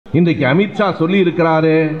இன்றைக்கு அமித் ஷா சொல்லி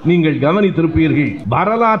இருக்கிறாரே, நீங்கள் கவனித்திருப்பீர்கள்,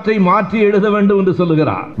 வரலாற்றை மாற்றி எழுத வேண்டும் என்று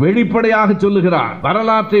சொல்லுகிறார். வெளிப்படையாக சொல்லுகிறார்.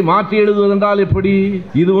 வரலாற்றை மாற்றி எழுதுவதென்றால் எப்படி?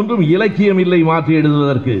 இது ஒன்றும் இலக்கியம் இல்லை மாற்றி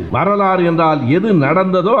எழுதுவதற்கு. வரலாறு என்றால் எது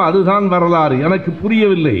நடந்ததோ அதுதான் வரலாறு. எனக்கு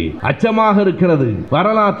புரியவில்லை, அச்சமாக இருக்கிறது.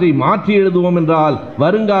 வரலாற்றை மாற்றி எழுதுவோம் என்றால்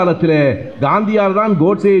வருங்காலத்திலே காந்தியார் தான்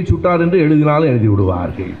கோட்சேயை சுட்டார் என்று எழுதினாலும் எழுதி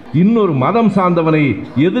விடுவார்கள். இன்னொரு மதம் சார்ந்தவனை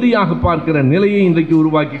எதிரியாக பார்க்கிற நிலையை இன்றைக்கு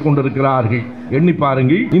உருவாக்கி கொண்டிருக்கிறார்கள். எண்ணி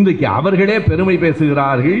பாருங்கள், இன்றைக்கு அவர்களே பெருமை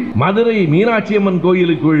பேசுகிறார்கள். மதுரை மீனாட்சி அம்மன்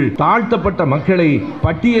கோயிலுக்குள் தாழ்த்தப்பட்ட மக்களை,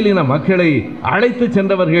 பட்டியலின மக்களை அழைத்து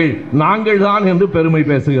சென்றவர்கள் நாங்கள் தான் என்று பெருமை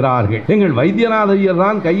பேசுகிறார்கள். எங்கள் வைத்தியநாத ஐயர்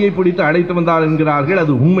தான் கையை பிடித்து அழைத்து வந்தார் என்கிறார்கள்.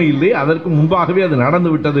 அது உண்மை இல்லை, அதற்கு முன்பாகவே அது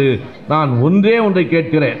நடந்துவிட்டது. நான் ஒன்றே ஒன்றை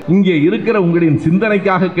கேட்கிறேன், இங்கே இருக்கிற உங்களின்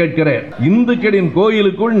சிந்தனைக்காக கேட்கிறேன். இந்துக்களின்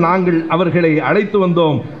கோயிலுக்குள் நாங்கள் அவர்களை அழைத்து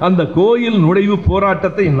வந்தோம், அந்த கோயில் நுழைவு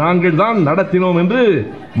போராட்டத்தை நாங்கள் தான் நடத்தினோம் என்று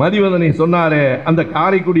மதிவதனை சொன்னாரே, அந்த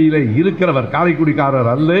காரைக்குடியில இருக்கிறவர், காரைக்குடிக்காரர்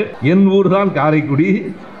அல்ல, என் ஊர் தான் காரைக்குடி,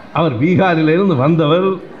 அவர் பீகாரிலிருந்து வந்தவர்,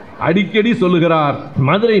 அடிக்கடி சொல்லுகிறார்,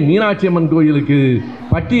 மதுரை மீனாட்சி அம்மன் கோயிலுக்கு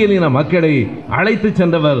பட்டியலின மக்களை அழைத்து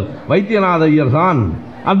சென்றவர் வைத்தியநாத ஐயர் தான்,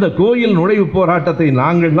 அந்த கோயில் நுழைவு போராட்டத்தை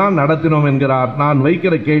நாங்கள் தான் நடத்தினோம் என்கிறார். நான்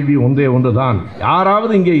வைக்கிற கேள்வி ஒன்றே ஒன்றுதான்,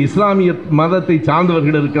 யாராவது இங்கே இஸ்லாமிய மதத்தை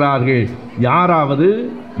சார்ந்தவர்கள் இருக்கிறார்கள், யாராவது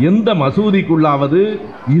எந்த மசூதிக்குள்ளாவது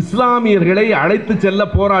இஸ்லாமியர்களை அழைத்து செல்ல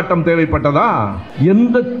போராட்டம் தேவைப்பட்டதா?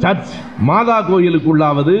 எந்த சர்ச் மாதா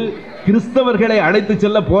கோயிலுக்குள்ளாவது கிறிஸ்தவர்களை அழைத்து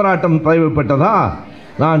செல்ல போராட்டம் தேவைப்பட்டதா?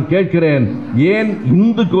 நான் கேட்கிறேன், ஏன்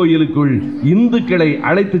இந்து கோயிலுக்குள் இந்துக்களை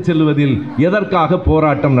அழைத்து செல்வதில் எதற்காக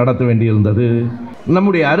போராட்டம் நடத்த வேண்டியிருந்தது?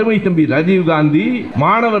 நம்முடைய அருமை தம்பி ராஜீவ் காந்தி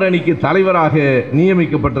மாணவர் அணிக்கு தலைவராக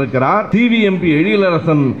நியமிக்கப்பட்டிருக்கிறார். டிவிஎம்பி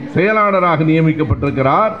எழிலரசன் செயலாளராக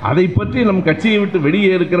நியமிக்கப்பட்டிருக்கிறார். அதை பற்றி நம் கட்சியை விட்டு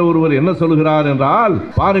வெளியே இருக்கிற ஒருவர் என்ன சொல்கிறார் என்றால்,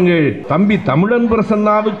 பாருங்கள் தம்பி தமிழன்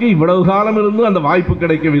பிரசன்னாவுக்கு இவ்வளவு காலம் இருந்து அந்த வாய்ப்பு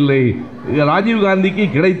கிடைக்கவில்லை, ராஜீவ் காந்திக்கு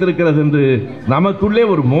கிடைத்திருக்கிறது என்று நமக்குள்ளே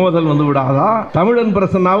ஒரு மோதல் வந்து விடாதா? தமிழன்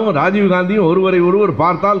பிரசன்னாவும் ராஜீவ் காந்தியும் ஒருவரை ஒருவர்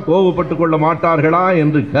பார்த்தால் கோபப்பட்டுக் கொள்ள மாட்டார்களா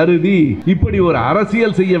என்று கருதி இப்படி ஒரு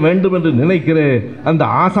அரசியல் செய்ய வேண்டும் என்று நினைக்கிறேன். அந்த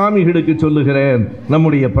ஆசாமிகளுக்கு சொல்லுகிறேன்,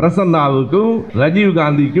 நம்முடைய பிரசன்னாவுக்கும் ராஜீவ்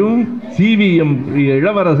காந்திக்கும் சிவிஎம்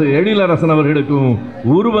எழிலரசன் அவர்களுக்கும்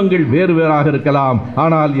உருவங்கள் வேறு வேறாக இருக்கலாம்,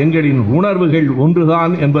 ஆனால் எங்களின் உணர்வுகள்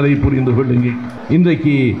ஒன்றுதான் என்பதை புரிந்து கொள்ளுங்கள்.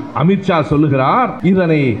 இன்றைக்கு அமித் ஷா சொல்லுகிறார்,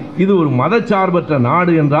 இது ஒரு மதச்சார்பற்ற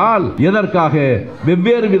நாடு என்றால் எதற்காக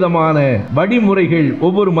வெவ்வேறு விதமான வழிமுறைகள்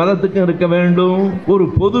ஒவ்வொரு மதத்துக்கும் இருக்க வேண்டும்? ஒரு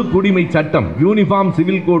பொது குடிமை சட்டம், யூனிஃபார்ம்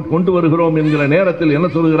சிவில் கோட் கொண்டு வருகிறோம் என்கிற நேரத்தில் என்ன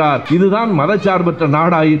சொல்கிறார்? இதுதான் மதச்சார்பற்ற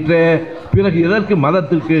நாடாயிற்றே, பிறகு எதற்கு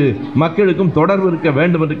மதத்திற்கு மக்களுக்கும் தொடர்பு இருக்க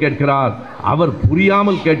வேண்டும் என்று கேட்கிறார். அவர்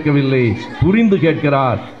புரியாமல் கேட்கவில்லை, புரிந்து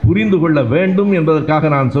கேட்கிறார். புரிந்து கொள்ள வேண்டும் என்பதற்காக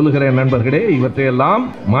நான் சொல்லுகிறேன் நண்பர்களே, இவற்றையெல்லாம்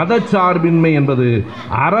மதச்சார்பின்மை என்பது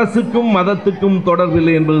அரசுக்கும் மதத்துக்கும்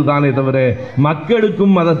தொடர்பில்லை என்பதுதானே தவிர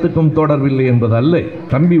மக்களுக்கும் மதத்துக்கும் தொடர்பில்லை என்பது அல்ல.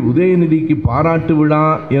 தம்பி உதயநிதிக்கு பாராட்டு விழா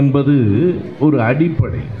என்பது ஒரு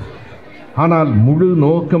அடிப்படை, ஆனால் முழு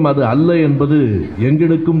நோக்கம் அது அல்ல என்பது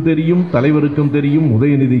எங்களுக்கும் தெரியும், தலைவருக்கும் தெரியும்,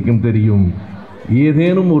 உதயநிதிக்கும் தெரியும்.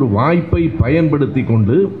 ஏதேனும் ஒரு வாய்ப்பை பயன்படுத்தி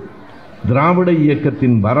கொண்டு திராவிட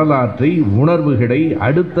இயக்கத்தின் வரலாற்றை, உணர்வுகளை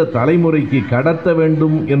அடுத்த தலைமுறைக்கு கடத்த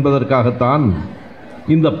வேண்டும் என்பதற்காகத்தான்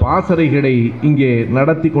இந்த பாசறைகளை இங்கே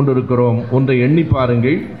நடத்தி கொண்டிருக்கிறோம். ஒன்றை எண்ணி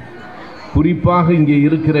பாருங்கள், குறிப்பாக இங்கே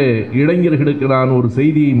இருக்கிற இளைஞர்களுக்கு நான் ஒரு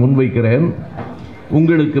செய்தியை முன்வைக்கிறேன்.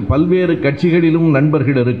 உங்களுக்கு பல்வேறு கட்சிகளிலும்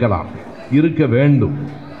நண்பர்கள் இருக்கலாம், இருக்க வேண்டும்.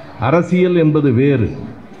 அரசியல் என்பது வேறு.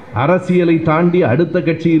 அரசியலை தாண்டி அடுத்த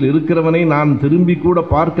கட்சியில் இருக்கிறவனை நான் திரும்பி கூட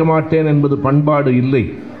பார்க்க மாட்டேன் என்பது பண்பாடு இல்லை.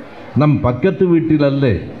 நம் பக்கத்து வீட்டில் அல்ல,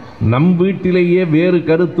 நம் வீட்டிலேயே வேறு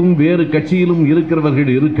கருத்தும் வேறு கட்சியிலும்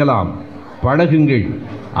இருக்கிறவர்கள் இருக்கலாம். பழகுங்கள்,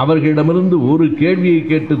 அவர்களிடமிருந்து ஒரு கேள்வியை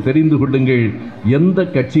கேட்டு தெரிந்து கொள்ளுங்கள். எந்த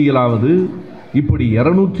கட்சியிலாவது இப்படி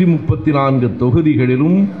 234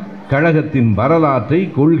 தொகுதிகளிலும் கழகத்தின் வரலாற்றை,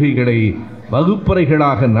 கொள்கைகளை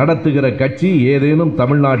வகுப்பறைகளாக நடத்துகிற கட்சி ஏதேனும்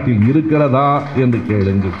தமிழ்நாட்டில் இருக்கிறதா என்று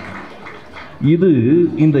கேளுங்கள். இது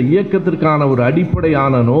இந்த இயக்கத்திற்கான ஒரு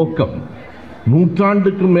அடிப்படையான நோக்கம்.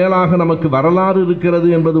 நூற்றாண்டுக்கு மேலாக நமக்கு வரலாறு இருக்கிறது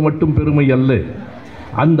என்பது மட்டும் பெருமை அல்ல,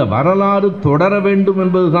 அந்த வரலாறு தொடர வேண்டும்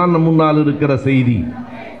என்பதுதான் நம் முன்னால் இருக்கிற செய்தி.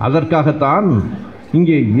 அதற்காகத்தான்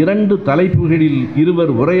இங்கே 2 தலைப்புகளில்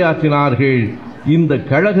இருவர் உரையாற்றினார்கள். இந்த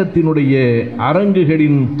கழகத்தினுடைய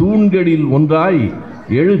அரங்குகளின் தூண்களில் ஒன்றாய்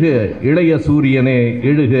எழுக இளைய சூரியனே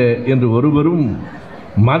எழுக என்று ஒருவரும்,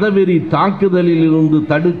 மதவெறி தாக்குதலில் இருந்து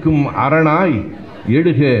தடுக்கும் அரணாய்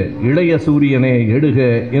எழுக இளைய சூரியனே எழுக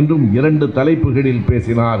என்றும் 2 தலைப்புகளில்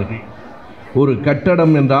பேசினார்கள். ஒரு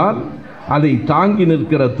கட்டடம் என்றால் அதை தாங்கி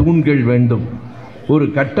நிற்கிற தூண்கள் வேண்டும். ஒரு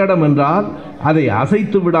கட்டடம் என்றால் அதை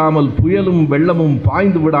அசைத்து விடாமல் புயலும் வெள்ளமும்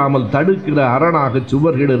பாய்ந்து விடாமல் தடுக்கிற அரணாக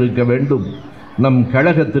சுவர்கள் இருக்க வேண்டும். நம்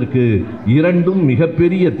கழகத்திற்கு இரண்டும்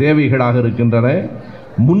மிகப்பெரிய தேவைகளாக இருக்கின்றன.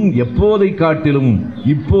 முன் எப்போதை காட்டிலும்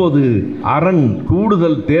இப்போது அரண்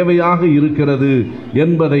கூடுதல் தேவையாக இருக்கிறது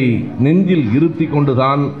என்பதை நெஞ்சில் இருத்தி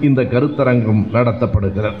கொண்டுதான் இந்த கருத்தரங்கம்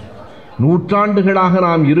நடத்தப்படுகிறது. நூற்றாண்டுகளாக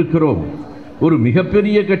நாம் இருக்கிறோம், ஒரு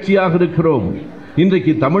மிகப்பெரிய கட்சியாக இருக்கிறோம்,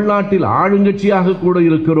 இன்றைக்கு தமிழ்நாட்டில் ஆளுங்கட்சியாக கூட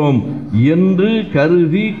இருக்கிறோம் என்று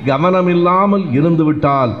கருதி கவனமில்லாமல்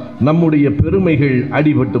இருந்துவிட்டால் நம்முடைய பெருமைகள்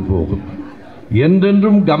அடிபட்டு போகும்.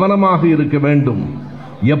 என்றென்றும் கவனமாக இருக்க வேண்டும்.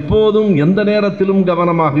 எப்போதும் எந்த நேரத்திலும்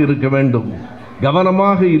கவனமாக இருக்க வேண்டும்.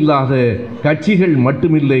 கவனமாக இல்லாத கட்சிகள்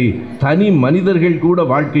மட்டுமில்லை, தனி மனிதர்கள் கூட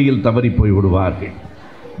வாழ்க்கையில் தவறி போய்விடுவார்கள்.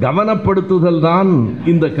 கவனப்படுத்துதல் தான்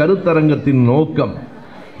இந்த கருத்தரங்கத்தின் நோக்கம்.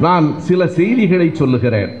 நான் சில செய்திகளை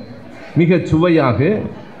சொல்லுகிறேன். மிக சுவையாக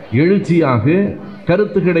எழுச்சியாக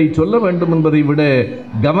கருத்துக்களை சொல்ல வேண்டும் என்பதை விட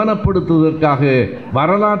கவனப்படுத்துவதற்காக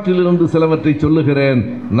வரலாற்றிலிருந்து சிலவற்றை சொல்லுகிறேன்.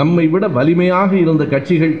 நம்மை விட வலிமையாக இருந்த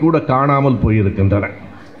கட்சிகள் கூட காணாமல் போயிருக்கின்றன.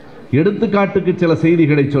 எடுத்துக்காட்டுக்கு சில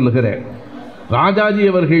செய்திகளை சொல்லுகிறேன். ராஜாஜி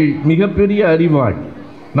அவர்கள் மிகப்பெரிய அறிவாள்.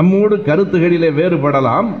 நம்மோடு கருத்துகளிலே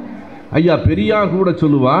வேறுபடலாம். ஐயா பெரியார் கூட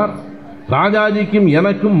சொல்லுவார், ராஜாஜிக்கும்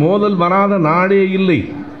எனக்கும் மோதல் வராத நாடே இல்லை.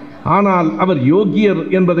 ஆனால் அவர் யோகியர்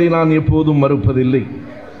என்பதை நான் எப்போதும் மறுப்பதில்லை.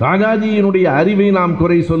 ராஜாஜியினுடைய அறிவை நாம்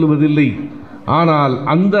குறை சொல்லுவதில்லை. ஆனால்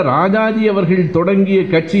அந்த ராஜாஜி அவர்கள் தொடங்கிய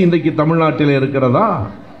கட்சி இன்றைக்கு தமிழ்நாட்டில் இருக்கிறதா?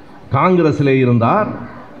 காங்கிரஸிலே இருந்தார்.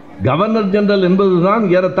 கவர்னர் ஜெனரல் என்பதுதான்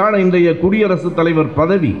ஏறத்தாழ இன்றைய குடியரசுத் தலைவர்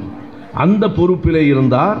பதவி. அந்த பொறுப்பிலே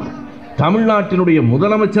இருந்தார். தமிழ்நாட்டினுடைய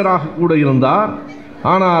முதலமைச்சராக கூட இருந்தார்.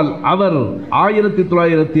 ஆனால் அவர்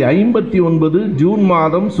 1959 ஜூன்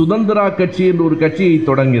மாதம் சுதந்திரா கட்சி என்ற ஒரு கட்சியை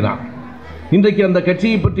தொடங்கினார். இன்றைக்கு அந்த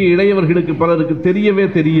கட்சியை பற்றி இளையவர்களுக்கு பலருக்கு தெரியவே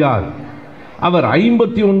தெரியாது. அவர்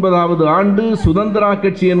 59வது ஆண்டு சுதந்திரா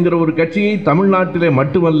கட்சி என்கிற ஒரு கட்சியை தமிழ்நாட்டிலே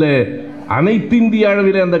மட்டுமல்ல அனைத்திந்திய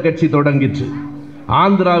அளவிலே அந்த கட்சி தொடங்கிற்று.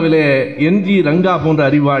 ஆந்திராவிலே என்ஜி ரங்கா போன்ற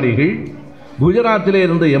அறிவாளிகள், குஜராத்திலே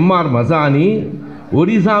இருந்த எம்ஆர் மசானி,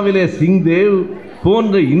 ஒரிசாவிலே சிங்தேவ்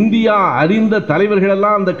போன்ற இந்தியா அறிந்த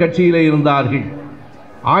தலைவர்களெல்லாம் அந்த கட்சியிலே இருந்தார்கள்.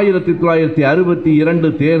 1962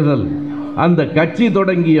 தேர்தல், அந்த கட்சி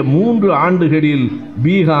தொடங்கிய 3 ஆண்டுகளில்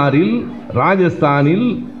பீகாரில், ராஜஸ்தானில்,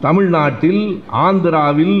 தமிழ்நாட்டில்,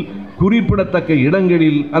 ஆந்திராவில் குறிப்பிடத்தக்க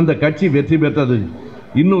இடங்களில் அந்த கட்சி வெற்றி பெற்றது.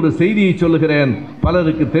 இன்னொரு செய்தியை சொல்லுகிறேன்,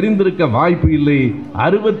 பலருக்கு தெரிந்திருக்க வாய்ப்பு இல்லை.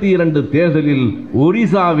 62 தேர்தலில்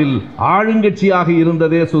ஒரிசாவில் ஆளுங்கட்சியாக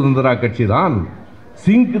இருந்ததே சுதந்திரா கட்சி தான்.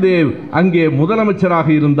 சிங்தேவ் அங்கே முதலமைச்சராக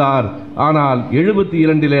இருந்தார். ஆனால்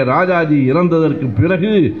 72 ராஜாஜி இறந்ததற்கு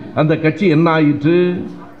பிறகு அந்த கட்சி என்ன ஆயிற்று?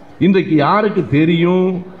 இன்றைக்கு யாருக்கு தெரியும்?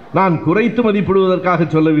 நான் குறைத்து மதிப்பிடுவதற்காக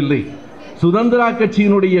சொல்லவில்லை. சுதந்திரா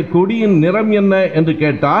கட்சியினுடைய கொடியின் நிறம் என்ன என்று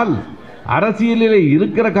கேட்டால், அரசியலிலே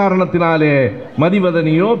இருக்கிற காரணத்தினாலே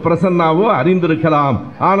மதிவதனியோ பிரசன்னாவோ அறிந்திருக்கலாம்.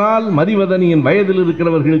 ஆனால் மதிவதனியின் வயதில்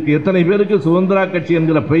இருக்கிறவர்களுக்கு எத்தனை பேருக்கு சுதந்திரா கட்சி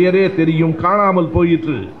என்கிற பெயரே தெரியும்? காணாமல்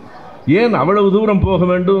போயிற்று. ஏன் அவ்வளவு தூரம் போக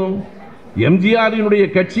வேண்டும்? எம்ஜிஆரினுடைய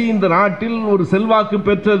கட்சி இந்த நாட்டில் ஒரு செல்வாக்கு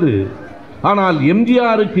பெற்றது. ஆனால்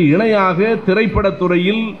எம்ஜிஆருக்கு இணையாக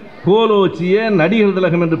திரைப்படத்துறையில் கோலோச்சிய நடிகர்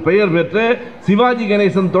திலகம் என்று பெயர் பெற்ற சிவாஜி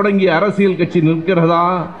கணேசன் தொடங்கிய அரசியல் கட்சி நிற்கிறதா?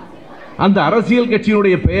 அந்த அரசியல்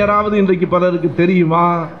கட்சியினுடைய பெயராவது இன்றைக்கு பலருக்கு தெரியுமா?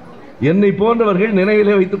 என்னை போன்றவர்கள்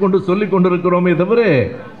நினைவிலே வைத்துக் கொண்டு சொல்லிக் கொண்டிருக்கிறோமே தவிர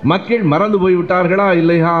மக்கள் மறந்து போய்விட்டார்களா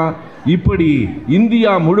இல்லையா? இப்படி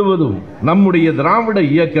இந்தியா முழுவதும் நம்முடைய திராவிட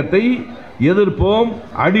இயக்கத்தை எதிர்ப்போம்,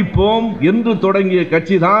 அடிப்போம் என்று தொடங்கிய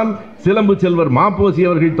கட்சிதான் சிலம்பு செல்வர் மாப்போசி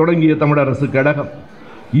அவர்கள் தொடங்கிய தமிழரசு கழகம்.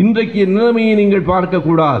 இன்றைக்கு நிலைமையை நீங்கள்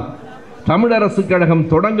பார்க்கக்கூடாது. தமிழரசு கழகம்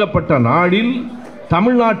தொடங்கப்பட்ட நாளில்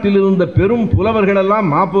தமிழ்நாட்டில் இருந்த பெரும் புலவர்களெல்லாம்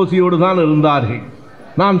மாப்போசியோடு தான் இருந்தார்கள்.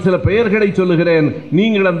 நான் சில பெயர்களை சொல்லுகிறேன்,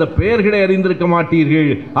 நீங்கள் அந்த பெயர்களை அறிந்திருக்க மாட்டீர்கள்.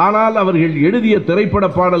 ஆனால் அவர்கள் எழுதிய திரைப்பட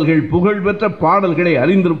பாடல்கள், புகழ்பெற்ற பாடல்களை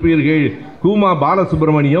அறிந்திருப்பீர்கள். கூமா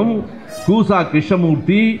பாலசுப்ரமணியம், கூசா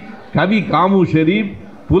கிருஷ்ணமூர்த்தி, கவி காமு ஷெரீப்,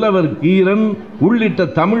 புலவர் கீரன் உள்ளிட்ட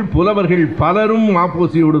தமிழ் புலவர்கள் பலரும்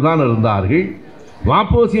மாப்போசியோடு தான் இருந்தார்கள்.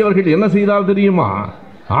 மாப்போசி அவர்கள் என்ன செய்தால் தெரியுமா?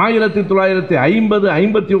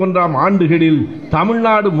 1950-51 ஆண்டுகளில்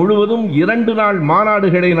தமிழ்நாடு முழுவதும் 2 நாள்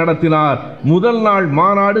மாநாடுகளை நடத்தினார். முதல் நாள்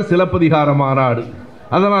மாநாடு சிலப்பதிகார மாநாடு.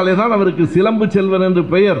 அதனாலே தான் அவருக்கு சிலம்பு செல்வன் என்று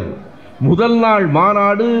பெயர். முதல் நாள்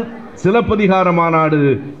மாநாடு சிலப்பதிகார மாநாடு,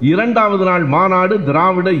 2வது நாள் மாநாடு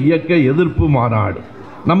திராவிட இயக்க எதிர்ப்பு மாநாடு.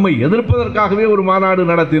 நம்மை எதிர்ப்பதற்காகவே ஒரு மாநாடு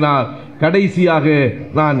நடத்தினார். கடைசியாக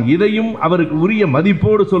நான் இதையும் அவருக்கு உரிய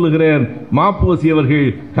மதிப்போடு சொல்லுகிறேன், மாப்போசி அவர்கள்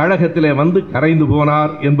கழகத்திலே வந்து கரைந்து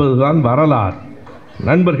போனார் என்பதுதான் வரலாறு.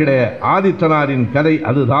 நண்பர்களே, ஆதித்தனாரின் கதை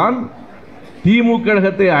அதுதான். திமுக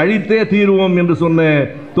கழகத்தை அழித்தே தீர்வோம் என்று சொன்ன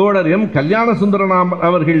தோழர் எம் கல்யாணசுந்தரம்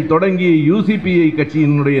அவர்கள் தொடங்கிய யூசிபிஐ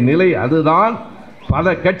கட்சியினுடைய நிலை அதுதான்.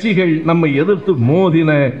 பல கட்சிகள் நம்மை எதிர்த்து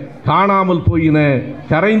மோதின, காணாமல் போயின,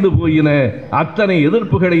 கரைந்து போயின. அத்தனை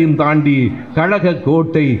எதிர்ப்புகளையும் தாண்டி கழக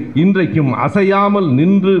கோட்டை இன்றைக்கும் அசையாமல்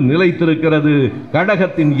நின்று நிலைத்திருக்கிறது.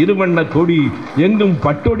 கழகத்தின் இருவண்ண கொடி எங்கும்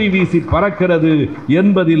பட்டொடி வீசி பறக்கிறது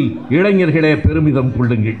என்பதில் இளைஞர்களே பெருமிதம்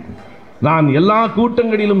கொள்ளுங்கள். நான் எல்லா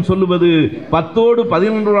கூட்டங்களிலும் சொல்லுவது 10ஓடு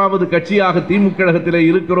 11வது கட்சியாக திமுக கழகத்திலே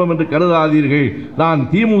இருக்கிறோம் என்று கருதாதீர்கள். நான்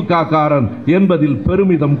திமுக காரன் என்பதில்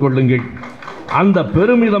பெருமிதம் கொள்ளுங்கள். அந்த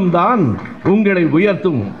பெருமிதம் தான் உங்களை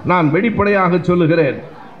உயர்த்தும். நான் வெளிப்படையாக சொல்லுகிறேன்,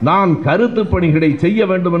 நான் கருத்து பணிகளை செய்ய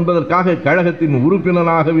வேண்டும் என்பதற்காக கழகத்தின்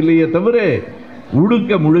உறுப்பினராகவில்லையே தவிர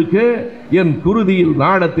உடுக்க முழுக்க என் குருதியில்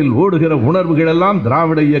நாடத்தில் ஓடுகிற உணர்வுகள் எல்லாம்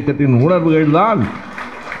திராவிட இயக்கத்தின் உணர்வுகள் தான்.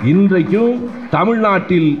 இன்றைக்கும்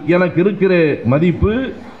தமிழ்நாட்டில் எனக்கு இருக்கிற மதிப்பு,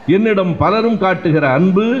 என்னிடம் பலரும் காட்டுகிற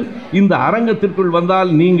அன்பு, இந்த அரங்கத்திற்குள் வந்தால்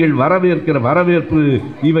நீங்கள் வரவேற்கிற வரவேற்பு,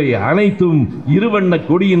 இவை அனைத்தும் இருவண்ண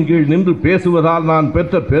கொடியின் கீழ் நின்று பேசுவதால் நான்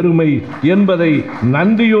பெற்ற பெருமை என்பதை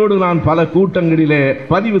நன்றியோடு நான் பல கூட்டங்களிலே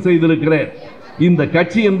பதிவு செய்திருக்கிறேன். இந்த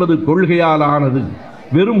கட்சி என்பது கொள்கையால் ஆனது,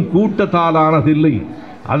 வெறும் கூட்டத்தால் ஆனதில்லை.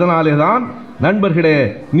 அதனாலே தான் நண்பர்களே,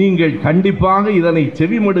 நீங்கள் கண்டிப்பாக இதனை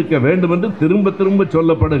செவிமடுக்க வேண்டும் என்று திரும்ப திரும்ப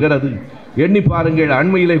சொல்லப்படுகிறது. எண்ணி பாருங்கள்,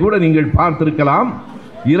 அண்மையிலே கூட நீங்கள் பார்த்திருக்கலாம்.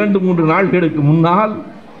 2-3 நாட்களுக்கு முன்னால்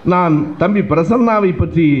நான் தம்பி பிரசன்னாவை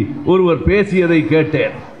பற்றி ஒருவர் பேசியதை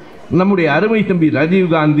கேட்டேன். நம்முடைய அருமை தம்பி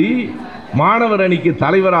ராஜீவ்காந்தி மாணவர் அணிக்கு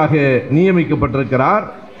தலைவராக நியமிக்கப்பட்டிருக்கிறார்.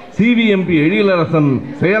 சிவிஎம்பி எழிலரசன்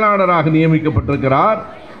செயலாளராக நியமிக்கப்பட்டிருக்கிறார்.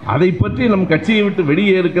 அதை பற்றி நம் கட்சியை விட்டு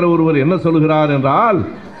வெளியே இருக்கிற ஒருவர் என்ன சொல்கிறார் என்றால்,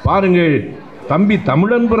 பாருங்கள், தம்பி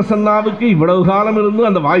தமிழன் பிரசன்னாவுக்கு இவ்வளவு காலம் இருந்து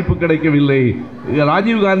அந்த வாய்ப்பு கிடைக்கவில்லை,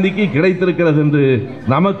 ராஜீவ்காந்திக்கு கிடைத்திருக்கிறது என்று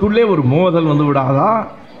நமக்குள்ளே ஒரு மோதல் வந்து விடாதா?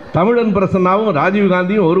 தமிழன் பிரசன்னாவும்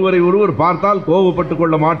ராஜீவ்காந்தியும் ஒருவரை ஒருவர் பார்த்தால் கோபப்பட்டு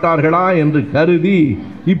கொள்ள மாட்டார்களா என்று கருதி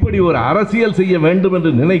இப்படி ஒரு அரசியல் செய்ய வேண்டும்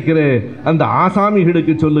என்று நினைக்கிற அந்த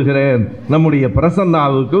ஆசாமிகளுக்கு சொல்லுகிறேன், நம்முடைய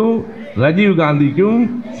பிரசன்னாவுக்கும் ராஜீவ்காந்திக்கும்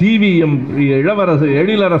சிவிஎம்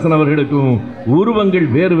எழிலரசன் அவர்களுக்கும் உருவங்கள்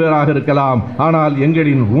வேறு வேறாக இருக்கலாம், ஆனால்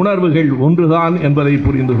எங்களின் உணர்வுகள் ஒன்றுதான் என்பதை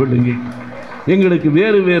புரிந்து கொள்ளுங்கள். எங்களுக்கு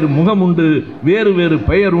வேறு வேறு முகம் உண்டு, வேறு வேறு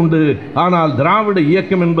பெயர் உண்டு, ஆனால் திராவிட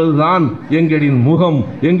இயக்கம் என்பதுதான் எங்களின் முகம்,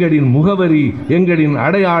 எங்களின் முகவரி, எங்களின்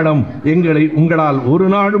அடையாளம். எங்களை உங்களால் ஒரு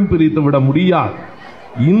நாளும் பிரித்துவிட முடியாது.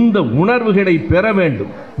 இந்த உணர்வுகளை பெற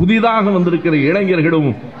வேண்டும். புதிதாக வந்திருக்கிற இளைஞர்களும்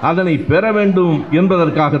அதனை பெற வேண்டும்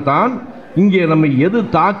என்பதற்காகத்தான் இங்கே நம்மை எது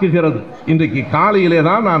தாக்குகிறது. இன்றைக்கு காலையிலே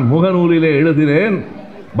தான் நான் முகநூலிலே எழுதினேன்,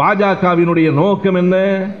 பாஜகவினுடைய நோக்கம் என்ன?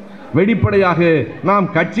 வெளிப்படையாக நாம்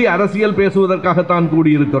கட்சி அரசியல் பேசுவதற்காகத்தான்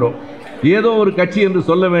கூடியிருக்கிறோம். ஏதோ ஒரு கட்சி என்று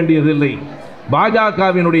சொல்ல வேண்டியதில்லை.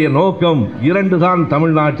 பாஜகவினுடைய நோக்கம் 2 தான்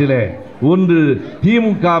தமிழ்நாட்டிலே. ஒன்று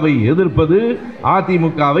திமுகவை எதிர்ப்பது,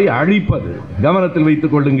 அதிமுகவை அழிப்பது. கவனத்தில்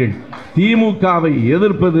வைத்துக் கொள்ளுங்கள், திமுகவை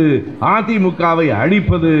எதிர்ப்பது, அதிமுகவை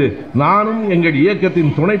அழிப்பது. நானும் எங்கள்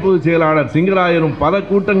இயக்கத்தின் துணை பொதுச் செயலாளர் சிங்கராயரும் பல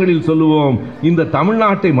கூட்டங்களில் சொல்லுவோம், இந்த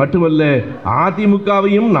தமிழ்நாட்டை மட்டுமல்ல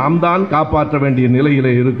அதிமுகவையும் நாம் தான் காப்பாற்ற வேண்டிய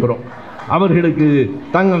நிலையிலே இருக்கிறோம். அவர்களுக்கு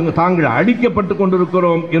தாங்கள் அடிக்கப்பட்டு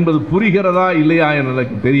கொண்டிருக்கிறோம் என்பது புரிகிறதா இல்லையா என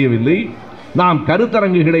எனக்கு தெரியவில்லை. நாம்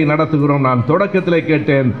கருத்தரங்குகளை நடத்துகிறோம். நான் தொடக்கத்திலே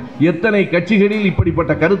கேட்டேன், எத்தனை கட்சிகளில்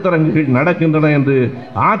இப்படிப்பட்ட கருத்தரங்குகள் நடக்கின்றன என்று.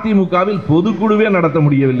 அதிமுகவில் பொதுக்குழுவே நடத்த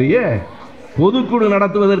முடியவில்லையே. பொதுக்குழு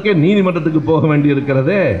நடத்துவதற்கே நீதிமன்றத்துக்கு போக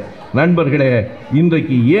வேண்டியிருக்கிறதே. நண்பர்களே,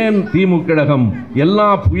 இன்றைக்கு ஏன் திமுக கழகம் எல்லா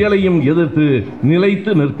புயலையும் எதிர்த்து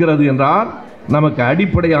நிலைத்து நிற்கிறது என்றால், நமக்கு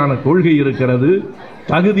அடிப்படையான கொள்கை இருக்கிறது,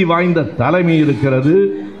 தகுதி வாய்ந்த தலைமை இருக்கிறது,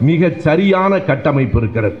 மிகச் சரியான கட்டமைப்பு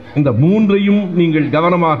இருக்கிறது. இந்த 3ஐயும் நீங்கள்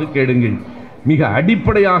கவனமாக கேளுங்கள். மிக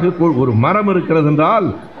அடிப்படையாக ஒரு மரம் இருக்கிறது என்றால்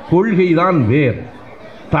கொள்கை தான் வேர்,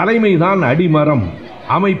 தலைமை தான் அடிமரம்,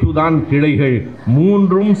 அமைப்பு தான் கிளைகள்.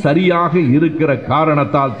 3ம் சரியாக இருக்கிற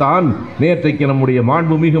காரணத்தால் தான் நேற்றைக்கு நம்முடைய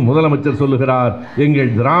மாண்புமிகு முதலமைச்சர் சொல்லுகிறார்,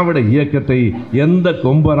 எங்கள் திராவிட இயக்கத்தை எந்த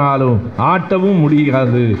கொம்பனாலும் ஆட்டவும்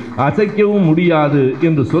முடியாது, அசைக்கவும் முடியாது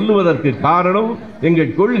என்று சொல்லுவதற்கு காரணம்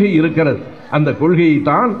எங்கள் கொள்கை இருக்கிறது. அந்த கொள்கையை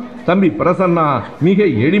தான் தம்பி பிரசன்னா மிக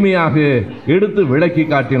எளிமையாக எடுத்து விளக்கி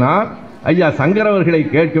காட்டினார். ஐயா சங்கர் அவர்களை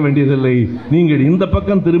கேட்க வேண்டியதில்லை, நீங்கள் இந்த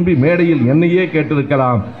பக்கம் திரும்பி மேடையில் என்னையே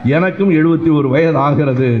கேட்டிருக்கலாம். எனக்கும் 71 வயது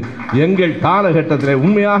ஆகிறது. எங்கள் காலகட்டத்தில்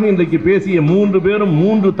உண்மையாக இன்றைக்கு பேசிய 3 பேரும்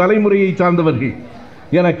 3 தலைமுறையை சார்ந்தவர்கள்.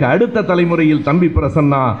 எனக்கு அடுத்த தலைமுறையில் தம்பி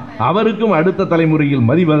பிரசன்னா, அவருக்கும் அடுத்த தலைமுறையில்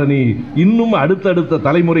மதிவதனி, இன்னும் அடுத்தடுத்த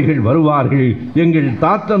தலைமுறைகள் வருவார்கள். எங்கள்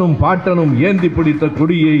தாத்தனும் பாட்டனும் ஏந்தி பிடித்த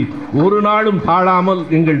கொடியை ஒரு நாளும் தாழாமல்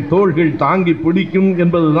எங்கள் தோள்கள் தாங்கி பிடிக்கும்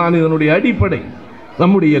என்பதுதான் இதனுடைய அடிப்படை.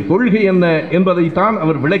 நம்முடைய கொள்கை என்ன என்பதைத்தான்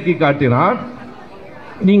அவர் விளக்கி காட்டினார்.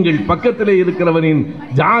 நீங்கள் பக்கத்திலே இருக்கிறவனின்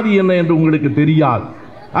ஜாதி என்ன என்று உங்களுக்கு தெரியாது,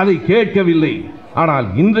 அதை கேட்கவில்லை. ஆனால்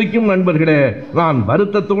இன்றைக்கும் நண்பர்களே, நான்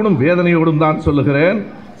வருத்தத்தோடும் வேதனையோடும் தான் சொல்லுகிறேன்,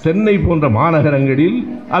 சென்னை போன்ற மாநகரங்களில்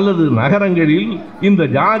அல்லது நகரங்களில் இந்த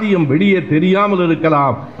ஜாதியம் வெளியே தெரியாமல்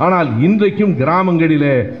இருக்கலாம். ஆனால் இன்றைக்கும்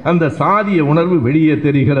கிராமங்களிலே அந்த சாதிய உணர்வு வெளியே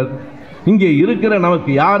தெரிகிறது. இங்கே இருக்கிற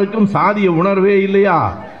நமக்கு யாருக்கும் சாதிய உணர்வே இல்லையா?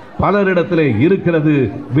 பலரிடத்திலே இருக்கிறது.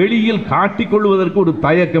 வெளியில் காட்டிக்கொள்வதற்கு ஒரு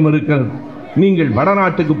தயக்கம் இருக்கிறது. நீங்கள்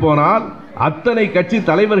வடநாட்டுக்கு போனால் அத்தனை கட்சி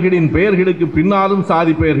தலைவர்களின் பெயர்களுக்கு பின்னாலும்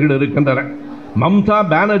சாதி பெயர்கள் இருக்கின்றன. மம்தா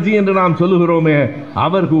பானர்ஜி என்று நாம் சொல்லுகிறோமே,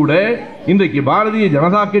 அவர் கூட இன்றைக்கு பாரதிய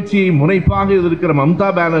ஜனதா கட்சியை முனைப்பாக இருக்கிற மம்தா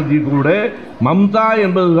பானர்ஜி கூட மம்தா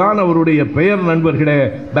என்பதுதான் அவருடைய பெயர் நண்பர்களே.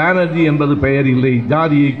 பானர்ஜி என்பது பெயர் இல்லை,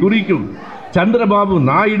 ஜாதியை குறிக்கும். சந்திரபாபு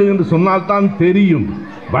நாயுடு என்று சொன்னால்தான் தெரியும்.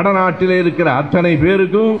 வடநாட்டிலே இருக்கிற அத்தனை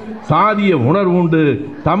பேருக்கும் சாதிய உணர்வு உண்டு.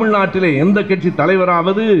 தமிழ்நாட்டிலே எந்த கட்சி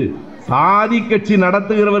தலைவராவது, சாதி கட்சி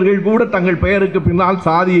நடத்துகிறவர்கள் கூட தங்கள் பெயருக்கு பின்னால்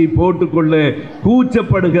சாதியை போட்டுக்கொள்ள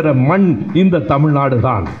கூச்சப்படுகிற மண் இந்த தமிழ்நாடு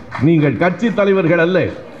தான். நீங்கள் கட்சி தலைவர்கள் அல்ல,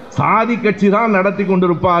 சாதி கட்சி தான் நடத்தி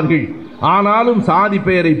கொண்டிருப்பார்கள். ஆனாலும் சாதி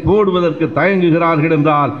பெயரை போடுவதற்கு தயங்குகிறார்கள்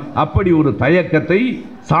என்றால் அப்படி ஒரு தயக்கத்தை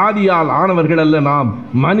சாதியால் ஆனவர்கள் அல்ல, நாம்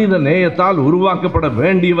மனித நேயத்தால் உருவாக்கப்பட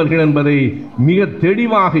வேண்டியவர்கள் என்பதை மிக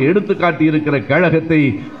தெளிவாக எடுத்து காட்டியிருக்கிற கழகத்தை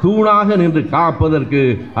தூணாக நின்று காப்பதற்கு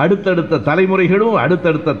அடுத்தடுத்த தலைமுறைகளும்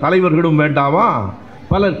அடுத்தடுத்த தலைவர்களும் வேண்டாமா?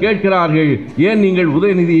 பலர் கேட்கிறார்கள், ஏன் நீங்கள்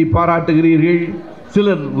உதயநிதியை பாராட்டுகிறீர்கள்?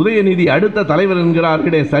 சிலர் உதயநிதி அடுத்த தலைவர்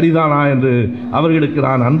என்கிறார்களே, சரிதானா என்று. அவர்களுக்கு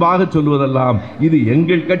நான் அன்பாக சொல்வதெல்லாம், இது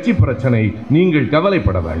எங்கள் கட்சி பிரச்சனை, நீங்கள்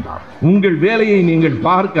கவலைப்பட வேண்டாம், உங்கள் வேலையை நீங்கள்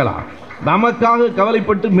பார்க்கலாம். நமக்காக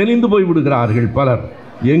கவலைப்பட்டு மெலிந்து போய் விடுகிறார்கள் பலர்.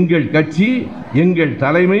 எங்கள் கட்சி, எங்கள்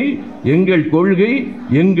தலைமை, எங்கள் கொள்கை,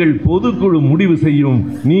 எங்கள் பொதுக்குழு முடிவு செய்யும்.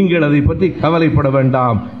 நீங்கள் அதை பற்றி கவலைப்பட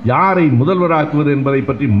வேண்டாம். யாரை முதல்வராக்குவது என்பதை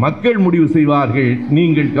பற்றி மக்கள் முடிவு செய்வார்கள்.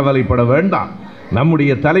 நீங்கள் கவலைப்பட வேண்டாம்.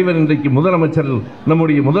 நம்முடைய தலைவர் இன்றைக்கு முதலமைச்சர்,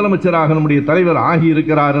 நம்முடைய முதலமைச்சராக நம்முடைய தலைவர்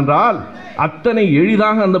ஆகியிருக்கிறார் என்றால் அத்தனை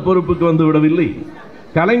எளிதாக அந்த பொறுப்புக்கு வந்து விடவில்லை.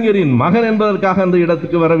 கலைஞரின் மகன் என்பதற்காக அந்த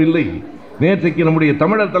இடத்துக்கு வரவில்லை. நேற்றைக்கு நம்முடைய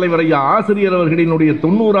தமிழர் தலைவர் ஐயா ஆசிரியர் அவர்களினுடைய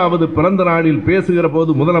 90வது பிறந்த நாளில் பேசுகிற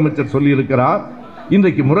போது முதலமைச்சர் சொல்லியிருக்கிறார்.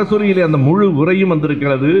 இன்றைக்கு முரசொலியிலே அந்த முழு உரையும்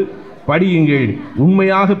வந்திருக்கிறது. படியுங்கள்,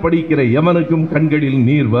 உண்மையாக படிக்கிற எவனுக்கும் கண்களில்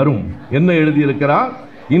நீர் வரும். என்ன எழுதியிருக்கிறார்?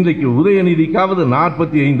 இன்றைக்கு உதயநிதிக்காவது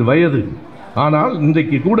 45 வயது. ஆனால்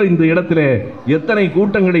இன்றைக்கு கூட இந்த இடத்திலே எத்தனை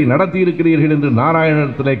கூட்டங்களை நடத்தி இருக்கிறீர்கள் என்று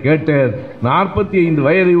நாராயணத்திலே கேட்டேன். 45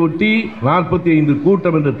 வயதை ஒட்டி 45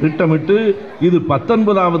 கூட்டம் என்று திட்டமிட்டு இது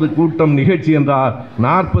 19வது கூட்டம் நிகழ்ச்சி என்றார்.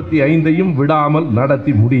 45ஐயும் விடாமல்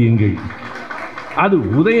நடத்தி முடியுங்கள். அது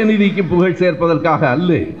உதயநிதிக்கு புகழ் சேர்ப்பதற்காக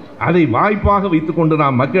அல்ல, அதை வாய்ப்பாக வைத்துக்கொண்டு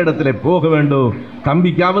நாம் மக்களிடத்திலே போக வேண்டும்.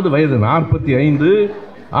 தம்பிக்காவது வயது 45,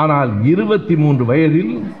 ஆனால் 23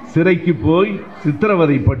 வயதில் சிறைக்கு போய்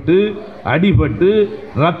சித்திரவதைப்பட்டு அடிபட்டு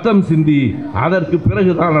ரத்தம் சிந்தி அதற்கு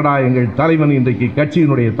பிறகுதானடா எங்கள் தலைவன் இன்றைக்கு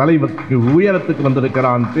கட்சியினுடைய தலைவருக்கு உயரத்துக்கு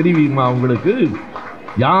வந்திருக்கிறான். தெரியுமா உங்களுக்கு?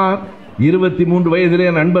 யார்? 23 வயதிலே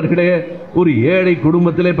நண்பர்களே, ஒரு ஏழை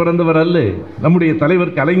குடும்பத்திலே பிறந்தவர் அல்ல. நம்முடைய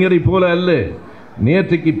தலைவர் கலைஞரை போல அல்ல.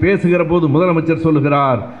 நேற்றைக்கு பேசுகிற போது முதலமைச்சர்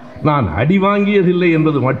சொல்லுகிறார், நான் அடி வாங்கியதில்லை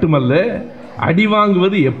என்பது மட்டுமல்ல, அடி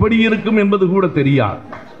வாங்குவது எப்படி இருக்கும் என்பது கூட தெரியாது.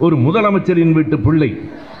 ஒரு முதலமைச்சரின் வீட்டு பிள்ளை,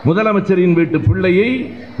 முதலமைச்சரின் வீட்டு பிள்ளையை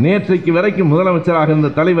நேற்றைக்கு வரைக்கும் முதலமைச்சராக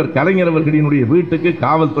இருந்த தலைவர் கலைஞர் அவர்களினுடைய வீட்டுக்கு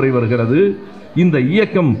காவல்துறை வருகிறது. இந்த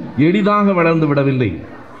இயக்கம் எளிதாக வளர்ந்து விடவில்லை.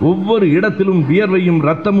 ஒவ்வொரு இடத்திலும் வியர்வையும்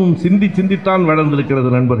ரத்தமும் சிந்தி சிந்தித்தான்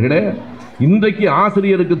வளர்ந்திருக்கிறது நண்பர்களே. இன்றைக்கு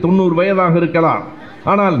ஆசிரியருக்கு 90 வயதாக இருக்கலாம்.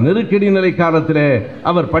 ஆனால் நெருக்கடி நிலை காலத்தில்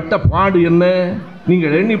அவர் பட்ட பாடு என்ன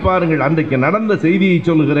நீங்கள் எண்ணி பாருங்கள். அன்றைக்கு நடந்த செய்தியை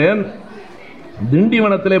சொல்லுகிறேன்.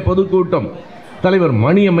 திண்டிவனத்திலே பொதுக்கூட்டம், தலைவர்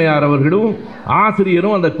மணியம்மையார் அவர்களும்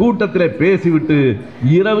ஆசிரியரும் அந்த கூட்டத்தில் பேசிவிட்டு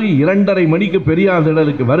இரவு 2:30 மணிக்கு பெரியார்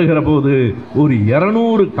திடலுக்கு வருகிற போது ஒரு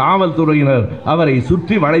 200 காவல்துறையினர் அவரை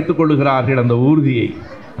சுற்றி வளைத்துக் கொள்ளுகிறார்கள். அந்த ஊர்தியை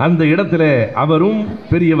அந்த இடத்துல அவரும்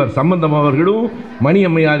பெரியவர் சம்பந்தம் அவர்களும்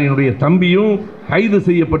மணியம்மையாரினுடைய தம்பியும் கைது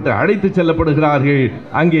செய்யப்பட்டு அழைத்து செல்லப்படுகிறார்கள்.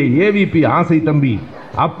 அங்கே ஏவிபி ஆசை தம்பி,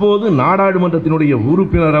 அப்போது நாடாளுமன்றத்தினுடைய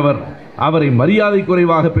உறுப்பினர் அவரை மரியாதை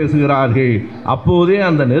குறைவாக பேசுகிறார்கள். அப்போதே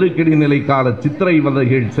அந்த நெருக்கடி நிலை கால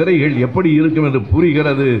சித்திரைவதைகள் சிறைகள் எப்படி இருக்கும் என்று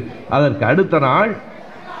புரிகிறது. அதற்கு அடுத்த நாள்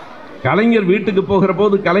கலைஞர் வீட்டுக்கு போகிற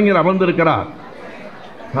போது கலைஞர் அமர்ந்திருக்கிறார்.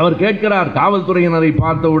 அவர் கேட்கிறார் காவல்துறையினரை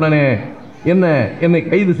பார்த்த உடனே, என்னை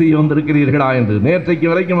கைது செய்ய வந்திருக்கிறீர்களா என்று. நேற்றைக்கு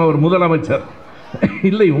வரைக்கும் அவர் முதலமைச்சர்,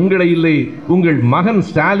 இல்லை உங்களை இல்லை, உங்கள் மகன்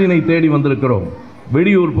ஸ்டாலினை தேடி வந்திருக்கிறோம்,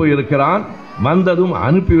 வெளியூர் போயிருக்கிறான், வந்ததும்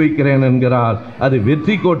அனுப்பி வைக்கிறேன் என்கிறார். அது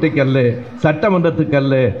வெற்றி கோட்டைக்கு அல்ல, சட்டமன்றத்துக்கு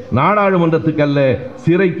அல்ல, நாடாளுமன்றத்துக்கு அல்ல,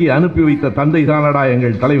 சிறைக்கு அனுப்பி வைத்த தந்தை தானடா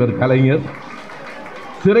எங்கள் தலைவர் கலைஞர்.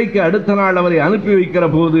 சிறைக்கு அடுத்த நாள் அவரை அனுப்பி வைக்கிற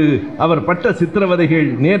போது அவர் பட்ட சித்திரவதைகள்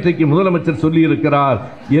நேற்றைக்கு முதலமைச்சர் சொல்லியிருக்கிறார்.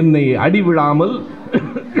 என்னை அடி விழாமல்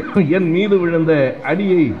என் மீது விழுந்த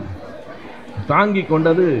அடியை தாங்கிக்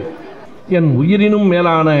கொண்டது என் உயிரினும்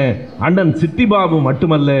மேலான அண்ணன் சிட்டிபாபு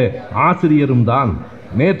மட்டுமல்ல, ஆசிரியரும் தான்.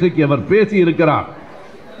 நேற்றைக்கு அவர் பேசியிருக்கிறார்.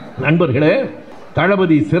 நண்பர்களே,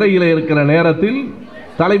 தளபதி சிறையில் இருக்கிற நேரத்தில்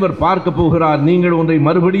தலைவர் பார்க்க போகிறார். நீங்கள் ஒன்றை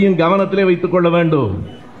மறுபடியும் கவனத்திலே வைத்துக் கொள்ள வேண்டும்.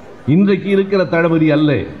 இன்றைக்கு இருக்கிற தளபதி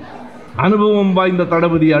அல்ல, அனுபவம் வாய்ந்த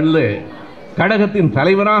தளபதி அல்ல, கழகத்தின்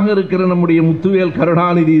தலைவராக இருக்கிற நம்முடைய முத்துவேல்,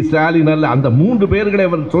 கருணாநிதி, ஸ்டாலின் அல்ல. அந்த 3 பேர்களை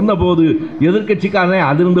அவர் சொன்ன போது எதிர்கட்சிக்காரனே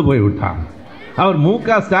அதிர்ந்து போய்விட்டார். அவர்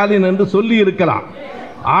மு.க. ஸ்டாலின் என்று சொல்லி இருக்கலாம்.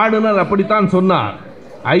 ஆளுநர் அப்படித்தான் சொன்னார்,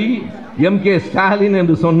 எம்.கே. ஸ்டாலின்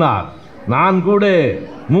என்று சொன்னார். நான் கூட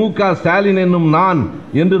மு.க. ஸ்டாலின் என்னும் நான்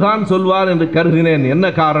என்றுதான் சொல்வார் என்று கருதினேன். என்ன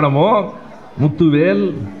காரணமோ, முத்துவேல்,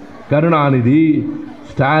 கருணாநிதி,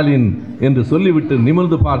 ஸ்டாலின் என்று சொல்லிவிட்டு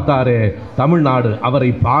நிமிர்ந்து பார்த்தாரே, தமிழ்நாடு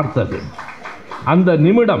அவரை பார்த்தது. அந்த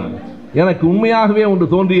நிமிடம் எனக்கு உண்மையாகவே ஒன்று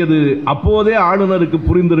தோன்றியது. அப்போதே ஆளுநருக்கு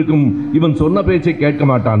புரிந்திருக்கும், இவன் சொன்ன பேச்சை கேட்க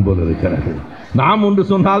மாட்டான் போல இருக்கிறது. நாம் ஒன்று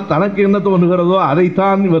சொன்னால் தனக்கு என்ன தோன்றுகிறதோ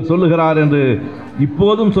அதைத்தான் இவர் சொல்லுகிறார் என்று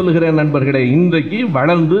இப்போதும் சொல்லுகிறேன். நண்பர்களே, இன்றைக்கு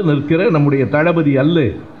வளர்ந்து நிற்கிற நம்முடைய தளபதி அல்ல.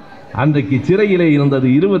 அன்றைக்கு சிறையிலே இருந்தது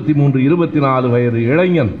 23, 24 வயது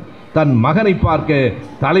இளைஞன். தன் மகனை பார்க்க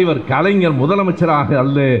தலைவர் கலைஞர் முதலமைச்சராக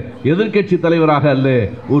அல்ல, எதிர்க்கட்சி தலைவராக அல்ல,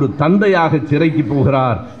 ஒரு தந்தையாக சிறைக்கு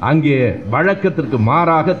போகிறார். அங்கே வழக்கத்திற்கு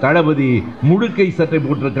மாறாக தளபதி முழுக்கை சட்டை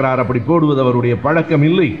போட்டிருக்கிறார். அப்படி போடுவது அவருடைய பழக்கம்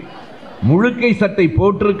இல்லை. முழுக்கை சட்டை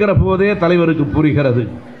போட்டிருக்கிற போதே தலைவருக்கு புரிகிறது.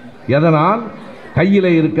 எதனால்?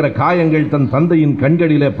 கையிலே இருக்கிற காயங்கள் தன் தந்தையின்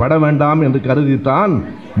கண்களிலே பட வேண்டாம் என்று கருதித்தான்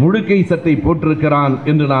முழுக்கை சட்டை போட்டிருக்கிறான்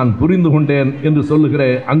என்று நான் புரிந்து கொண்டேன் என்று சொல்லுகிற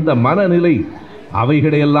அந்த மனநிலை,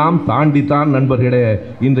 அவைகளையெல்லாம் தாண்டித்தான் நண்பர்களே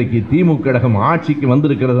இன்றைக்கு திமுக கழகம் ஆட்சிக்கு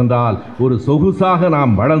வந்திருக்கிறது என்றால் ஒரு சொகுசாக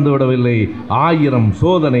நாம் வளர்ந்து விடவில்லை. 1000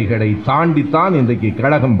 சோதனைகளை தாண்டித்தான் இன்றைக்கு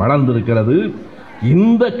கழகம் வளர்ந்திருக்கிறது.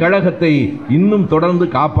 இந்த கழகத்தை இன்னும் தொடர்ந்து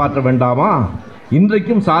காப்பாற்ற வேண்டாமா?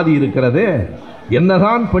 இன்றைக்கும் சாதி இருக்கிறதே.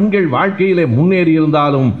 என்னதான் பெண்கள் வாழ்க்கையிலே முன்னேறி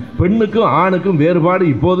இருந்தாலும் பெண்ணுக்கும் ஆணுக்கும் வேறுபாடு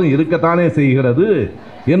இப்போதும் இருக்கத்தானே செய்கிறது.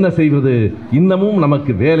 என்ன செய்வது? இன்னமும்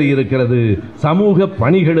நமக்கு வேலை இருக்கிறது, சமூக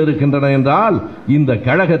பணிகள் இருக்கின்றன என்றால் இந்த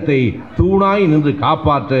கழகத்தை தூணாய் நின்று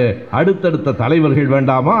காப்பாற்ற அடுத்தடுத்த தலைவர்கள்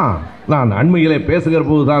வேண்டாமா? நான் அண்மையிலே பேசுகிற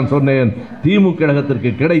போதுதான் சொன்னேன், திமுக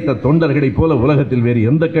கழகத்திற்கு கிடைத்த தொண்டர்களைப் போல உலகத்தில் வேறு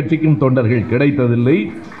எந்த கட்சிக்கும் தொண்டர்கள் கிடைத்ததில்லை.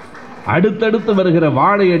 அடுத்தடுத்து வருகிற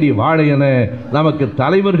வாழையடி வாழையென நமக்கு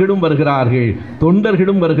தலைவர்களும் வருகிறார்கள்,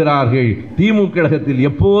 தொண்டர்களும் வருகிறார்கள். திமுக கழகத்தில்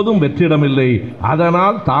எப்போதும் வெற்றிடமில்லை,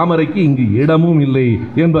 அதனால் தாமரைக்கு இங்கு இடமும் இல்லை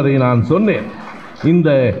என்பதை நான் சொன்னேன். இந்த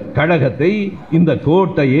கழகத்தை, இந்த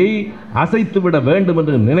கோட்டையை அசைத்துவிட வேண்டும்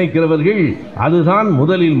என்று நினைக்கிறவர்கள், அதுதான்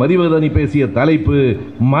முதலில் மதிவதனி பேசிய தலைப்பு,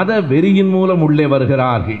 மத வெறியின் மூலம் உள்ளே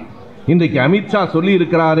வருகிறார்கள். இன்றைக்கு அமித் ஷா சொல்லி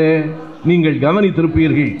இருக்கிறாரே, நீங்கள்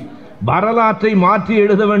கவனித்திருப்பீர்கள், வரலாற்றை மாற்றி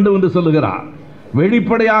எழுத வேண்டும் என்று சொல்லுகிறார்.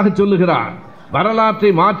 வெளிப்படையாக சொல்லுகிறார். வரலாற்றை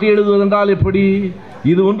மாற்றி எழுதுவதென்றால் எப்படி?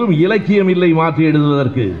 இது ஒன்றும் இலக்கியம் இல்லை மாற்றி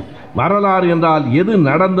எழுதுவதற்கு. வரலாறு என்றால் எது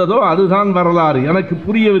நடந்ததோ அதுதான் வரலாறு. எனக்கு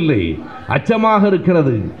புரியவில்லை, அச்சமாக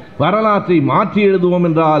இருக்கிறது. வரலாற்றை மாற்றி எழுதுவோம்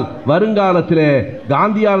என்றால் வருங்காலத்திலே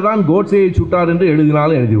காந்தியார் தான் கோட்சேயை சுட்டார் என்று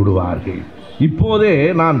எழுதினாலும் எழுதிவிடுவார்கள். இப்போதே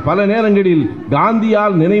நான் பல நேரங்களில்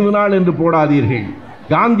காந்தியார் நினைவு நாள் என்று போடாதீர்கள்.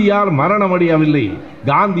 காந்தியார் மரணமடையவில்லை,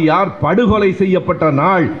 காந்தியார் படுகொலை செய்யப்பட்ட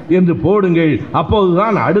நாள் என்று போடுங்கள்.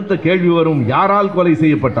 அப்போதுதான் அடுத்த கேள்வி வரும், யாரால் கொலை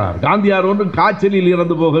செய்யப்பட்டார்? காந்தியார் ஒன்றும் காய்ச்சலில்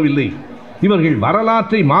இறந்து போகவில்லை. இவர்கள்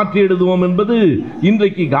வரலாற்றை மாற்றி எழுதுவோம் என்பது,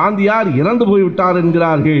 இன்றைக்கு காந்தியார் இறந்து போய்விட்டார்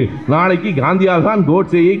என்கிறார்கள், நாளைக்கு காந்தியார் தான்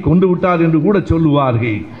கோட்சேயை கொண்டு விட்டார் என்று கூட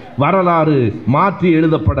சொல்லுவார்கள். வரலாறு மாற்றி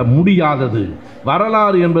எழுதப்பட முடியாதது.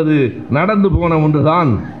 வரலாறு என்பது நடந்து போன ஒன்றுதான்,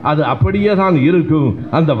 அது அப்படியே தான் இருக்கும்.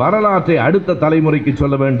 அந்த வரலாற்றை அடுத்த தலைமுறைக்கு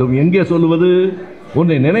சொல்ல வேண்டும். எங்கே சொல்லுவது?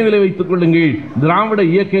 ஒன்றை நினைவில் வைத்துக் கொள்ளுங்கள், திராவிட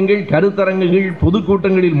இயக்கங்கள் கருத்தரங்குகள்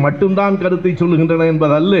பொதுக்கூட்டங்களில் மட்டும்தான் கருத்தை சொல்லுகின்றன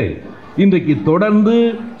என்பதல்ல. இன்றைக்கு தொடர்ந்து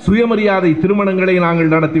சுயமரியாதை திருமணங்களை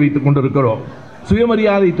நாங்கள் நடத்தி வைத்துக் கொண்டிருக்கிறோம்.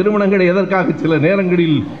 சுயமரியாதை திருமணங்களை எதற்காக சில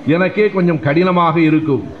நேரங்களில் எனக்கே கொஞ்சம் கடினமாக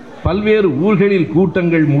இருக்கும். பல்வேறு ஊர்களில்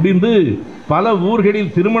கூட்டங்கள் முடிந்து பல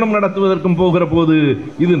ஊர்களில் திருமணம் நடத்துவதற்கும் போகிற போது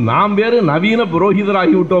இது நாம் வேறு நவீன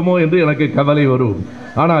புரோகிதராகிவிட்டோமோ என்று எனக்கு கவலை வரும்.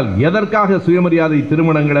 ஆனால் எதற்காக சுயமரியாதை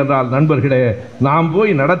திருமணங்கள் என்றால் நண்பர்களே, நாம்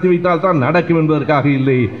போய் நடத்தி வைத்தால் தான் நடக்கும் என்பதற்காக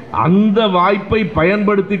இல்லை, அந்த வாய்ப்பை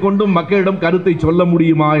பயன்படுத்தி கொண்டும் மக்களிடம் கருத்தை சொல்ல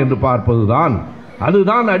முடியுமா என்று பார்ப்பதுதான்.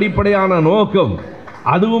 அதுதான் அடிப்படையான நோக்கம்.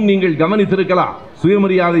 அதுவும் நீங்கள் கவனித்திருக்கலாம்,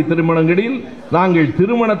 சுயமரியாதை திருமணங்களில் நாங்கள்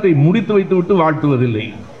திருமணத்தை முடித்து வைத்துவிட்டு வாழ்த்துவதில்லை.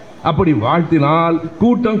 அப்படி வாழ்த்தினால்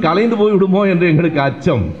கூட்டம் கலைந்து போய்விடுமோ என்று எங்களுக்கு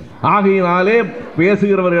அச்சம். ஆகையினாலே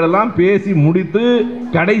பேசுகிறவர்கள் எல்லாம் பேசி முடித்து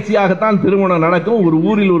கடைசியாகத்தான் திருமணம் நடக்கும். ஒரு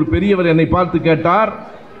ஊரில் ஒரு பெரியவர் என்னை பார்த்து கேட்டார்,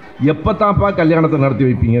 எப்பத்தாப்பா கல்யாணத்தை நடத்தி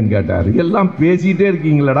வைப்பீங்கன்னு கேட்டார். எல்லாம் பேசிட்டே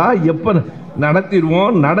இருக்கீங்களடா, எப்போ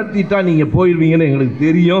நடத்திடுவோம், நடத்திட்டா நீங்கள் போயிடுவீங்கன்னு எங்களுக்கு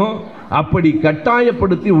தெரியும். அப்படி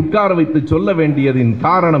கட்டாயப்படுத்தி உட்கார வைத்து சொல்ல வேண்டியதின்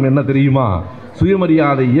காரணம் என்ன தெரியுமா?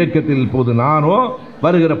 சுயமரியாதை இயக்கத்தில் இப்போது நானும்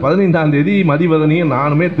வருகிற 15ஆம் தேதி மதிவதனியும்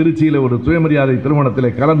நானுமே திருச்சியில் ஒரு சுயமரியாதை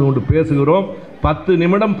திருமணத்தில் கலந்து கொண்டு பேசுகிறோம். 10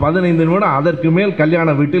 நிமிடம் 15 நிமிடம் அதற்கு மேல்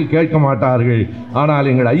கல்யாண வீட்டில் கேட்க மாட்டார்கள். ஆனால்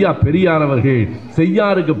எங்கள் ஐயா பெரியார் அவர்கள்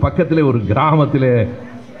செய்யாருக்கு பக்கத்தில் ஒரு கிராமத்தில்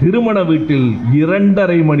திருமண வீட்டில்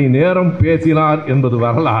 2.5 மணி நேரம் பேசினார் என்பது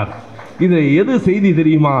வரலாறு. இது எது செய்தி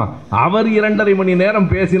தெரியுமா? அவர் 2.5 மணி நேரம்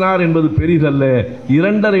பேசினார் என்பது பெரிதல்ல,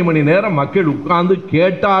 2.5 மணி நேரம் மக்கள் உட்கார்ந்து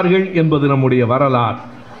கேட்டார்கள் என்பது நம்முடைய வரலாறு.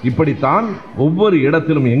 இப்படித்தான் ஒவ்வொரு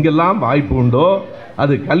இடத்திலும் எங்கெல்லாம் வாய்ப்பு உண்டோ,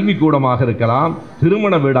 அது கல்விக்கூடமாக இருக்கலாம்,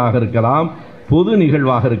 திருமண வீடாக இருக்கலாம், பொது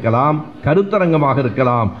நிகழ்வாக இருக்கலாம், கருத்தரங்கமாக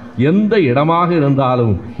இருக்கலாம், எந்த இடமாக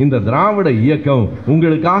இருந்தாலும் இந்த திராவிட இயக்கம்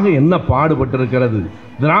உங்களுக்காக என்ன பாடுபட்டிருக்கிறது,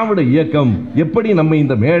 திராவிட இயக்கம் எப்படி நம்மை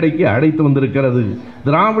இந்த மேடைக்கு அழைத்து வந்திருக்கிறது,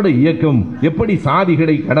 திராவிட இயக்கம் எப்படி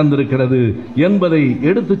சாதிகளை கடந்திருக்கிறது என்பதை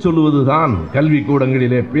எடுத்துச் சொல்லுவதுதான்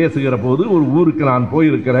கல்விக்கூடங்களிலே பேசுகிற போது. ஒரு ஊருக்கு நான்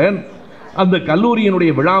போயிருக்கிறேன். அந்த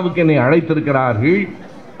கல்லூரியினுடைய விழாவுக்கு என்னை அழைத்திருக்கிறார்கள்.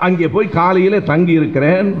 அங்கே போய் காலையிலே தங்கி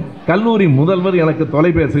இருக்கிறேன். கல்லூரி முதல்வர் எனக்கு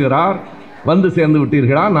தொலைபேசுகிறார். வந்து சேர்ந்து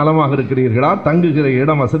விட்டீர்களா, நலமாக இருக்கிறீர்களா, தங்குகிற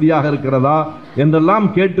இடம் வசதியாக இருக்கிறதா என்றெல்லாம்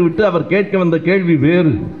கேட்டுவிட்டு அவர் கேட்க வந்த கேள்வி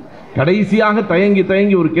வேறு. கடைசியாக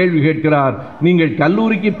தயங்கி ஒரு கேள்வி கேட்கிறார். நீங்கள்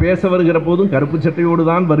கல்லூரிக்கு பேச வருகிற போதும் கருப்பு சட்டையோடு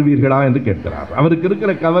தான் வருவீர்களா என்று கேட்கிறார். அவருக்கு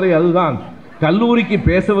இருக்கிற கவலை அதுதான். கல்லூரிக்கு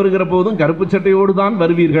பேச வருகிற போதும் கருப்பு சட்டையோடு தான்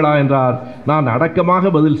வருவீர்களா என்றார். நான்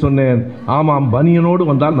அடக்கமாக பதில் சொன்னேன், ஆமாம், பனியனோடு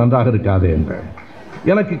வந்தால் நன்றாக இருக்காது என்றேன்.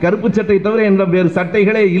 எனக்கு கருப்பு சட்டை தவிர என்ற வேறு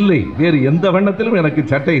சட்டைகளே இல்லை, வேறு எந்த வண்ணத்திலும் எனக்கு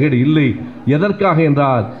சட்டைகள் இல்லை. எதற்காக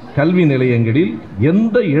என்றால் கல்வி நிலையங்களில்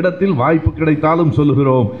எந்த இடத்தில் வாய்ப்பு கிடைத்தாலும்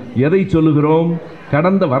சொல்லுகிறோம். எதை சொல்லுகிறோம்?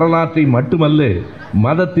 கடந்த வரலாற்றை மட்டுமல்ல,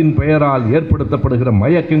 மதத்தின் பெயரால் ஏற்படுத்தப்படுகிற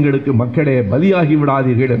மயக்கங்களுக்கு மக்களே பலியாகி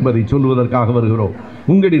விடாதீர்கள் என்பதை சொல்வதற்காக வருகிறோம்.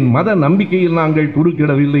 உங்களின் மத நம்பிக்கையில் நாங்கள்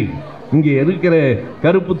குறுக்கிடவில்லை. இங்கே இருக்கிற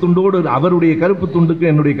கருப்பு துண்டோடு அவருடைய கருப்பு துண்டுக்கு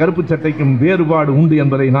என்னுடைய கருப்பு சட்டைக்கும் வேறுபாடு உண்டு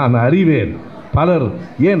என்பதை நான் அறிவேன். பலர்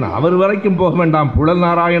ஏன் அவர் வரைக்கும் போக வேண்டாம், புழல்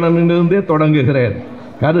நாராயணனிலிருந்தே தொடங்குகிறேன்.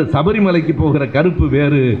 சபரிமலைக்கு போகிற கருப்பு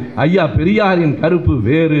வேறு, ஐயா பெரியாரின் கருப்பு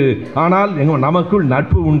வேறு. ஆனால் நமக்குள்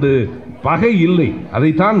நட்பு உண்டு, பகை இல்லை.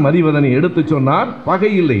 அதைத்தான் மதிவதனை எடுத்து சொன்னார்.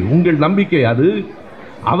 பகை இல்லை, உங்கள் நம்பிக்கை அது,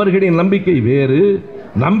 அவர்களின் நம்பிக்கை வேறு,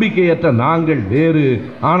 நம்பிக்கையற்ற நாங்கள் வேறு.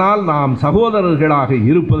 ஆனால் நாம் சகோதரர்களாக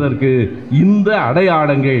இருப்பதற்கு இந்த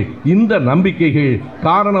அடையாளங்கள், இந்த நம்பிக்கைகள்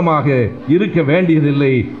காரணமாக இருக்க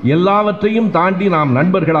வேண்டியதில்லை. எல்லாவற்றையும் தாண்டி நாம்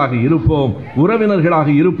நண்பர்களாக இருப்போம், உறவினர்களாக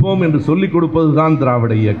இருப்போம் என்று சொல்லிக் கொடுப்பதுதான்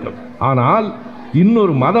திராவிட இயக்கம். ஆனால்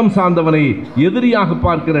இன்னொரு மதம் சார்ந்தவனை எதிரியாக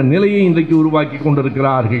பார்க்கிற நிலையை இன்றைக்கு உருவாக்கி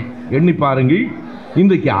கொண்டிருக்கிறார்கள். எண்ணி பாருங்கள்,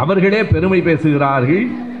 இன்றைக்கு அவர்களே பெருமை பேசுகிறார்கள்.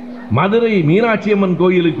 மதுரை மீனாட்சி அம்மன்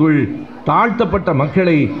கோயிலுக்குள் தாழ்த்தப்பட்ட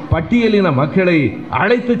மக்களை, பட்டியலின மக்களை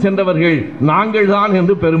அழைத்து சென்றவர்கள் நாங்கள் தான்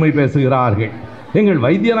என்று பெருமை பேசுகிறார்கள். எங்கள்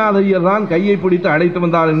வைத்தியநாத ஐயர் தான் கையை பிடித்து அழைத்து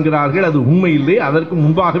வந்தார் என்கிறார்கள். அது உண்மை இல்லை, அதற்கு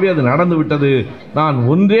முன்பாகவே அது நடந்துவிட்டது. நான்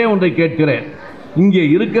ஒன்றை கேட்கிறேன், இங்கே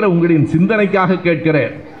இருக்கிற உங்களின் சிந்தனைக்காக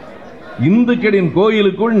கேட்கிறேன். இந்துக்களின்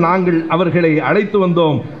கோயிலுக்குள் நாங்கள் அவர்களை அழைத்து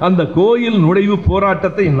வந்தோம், அந்த கோயில் நுழைவு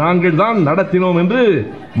போராட்டத்தை நாங்கள் தான் நடத்தினோம் என்று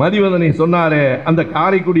மதிவதனை சொன்னாரே. அந்த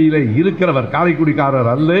காரைக்குடியில் இருக்கிறவர்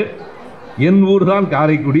காரைக்குடிக்காரர் அல்ல, என் ஊர் தான்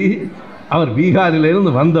காரைக்குடி. அவர்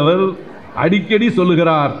பீகாரிலிருந்து வந்தவர். அடிக்கடி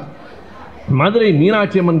சொல்லுகிறார், மதுரை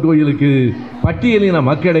மீனாட்சி அம்மன் கோயிலுக்கு பட்டியலின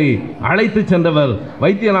மக்களை அழைத்து சென்றவர்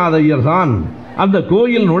வைத்தியநாத ஐயர் தான், அந்த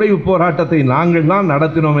கோயில் நுழைவு போராட்டத்தை நாங்கள் தான்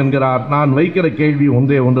நடத்தினோம் என்கிறார். நான் வைக்கிற கேள்வி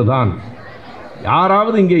ஒன்றுதான்.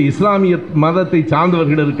 யாராவது இங்கே இஸ்லாமிய மதத்தை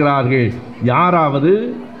சார்ந்தவர்கள் இருக்கிறார்கள், யாராவது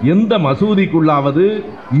எந்த மசூதிக்குள்ளாவது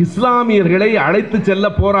இஸ்லாமியர்களை அழைத்து செல்ல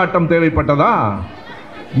போராட்டம் தேவைப்பட்டதா?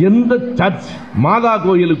 எந்த சர்ச் மாதா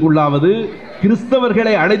கோயிலுக்குள்ளாவது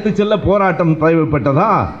கிறிஸ்தவர்களை அழைத்து செல்ல போராட்டம்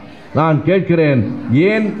தேவைப்பட்டதா? நான் கேட்கிறேன்,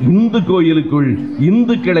 ஏன் இந்து கோயிலுக்குள்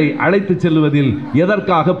இந்துக்களை அழைத்து செல்வதில்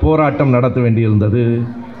எதற்காக போராட்டம் நடத்த வேண்டியிருந்தது?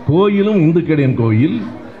 கோயிலும் இந்துக்களின் கோயில்,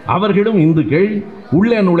 அவர்களும் இந்துக்கள்.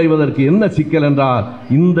 உள்ளே நுழைவதற்கு என்ன சிக்கல் என்றால்,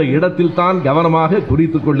 இந்த இடத்தில் தான் கவனமாக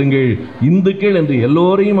குறித்துக் கொள்ளுங்கள், இந்துக்கள் என்று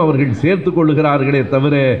எல்லோரையும் அவர்கள் சேர்த்துக் கொள்ளுகிறார்களே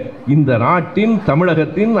தவிர இந்த நாட்டின்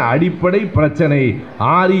தமிழகத்தின் அடிப்படை பிரச்சனை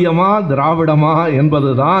ஆரியமா திராவிடமா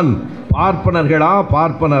என்பதுதான், பார்ப்பனர்களா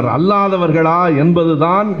பார்ப்பனர் அல்லாதவர்களா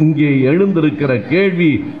என்பதுதான் இங்கே எழுந்திருக்கிற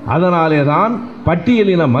கேள்வி. அதனாலே தான்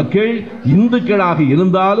பட்டியலின மக்கள் இந்துக்களாக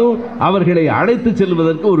இருந்தாலும் அவர்களை அழைத்து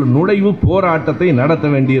செல்வதற்கு ஒரு நுழைவு போராட்டத்தை நடத்த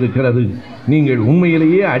வேண்டியிருக்கிறது. நீங்கள்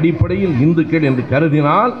உண்மையிலேயே அடிப்படையில் இந்துக்கள் என்று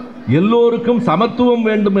கருதினால் எல்லோருக்கும் சமத்துவம்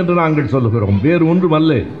வேண்டும் என்று நாங்கள் சொல்லுகிறோம், வேறு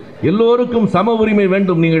ஒன்றுமல்ல. எல்லோருக்கும் சம உரிமை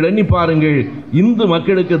வேண்டும். நீங்கள் எண்ணி பாருங்கள், இந்து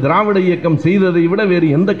மக்களுக்கு திராவிட இயக்கம் செய்ததை விட வேறு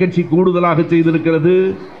எந்த கட்சி கூடுதலாக செய்திருக்கிறது?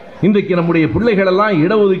 இன்றைக்கு நம்முடைய பிள்ளைகள் எல்லாம்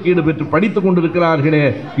இடஒதுக்கீடு பெற்று படித்துக் கொண்டிருக்கிறார்களே,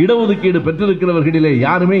 இடஒதுக்கீடு பெற்றிருக்கிறவர்களிலே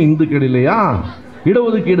யாருமே இந்துக்கள் இல்லையா?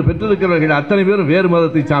 இடஒதுக்கீடு பெற்றிருக்கிறவர்கள் அத்தனை பேரும் வேறு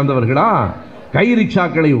மதத்தை சார்ந்தவர்களா? கை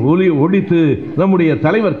ரிக்ஷாக்களை ஒழித்து நம்முடைய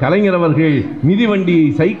தலைவர் கலைஞர் அவர்கள் மிதிவண்டியை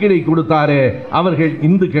சைக்கிளை கொடுத்தாரே, அவர்கள்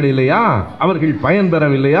இந்துக்கள் இல்லையா? அவர்கள்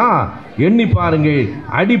பயன்பெறவில்லையா? எண்ணி பாருங்கள்.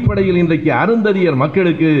 அடிப்படையில் இன்றைக்கு அருந்ததியர்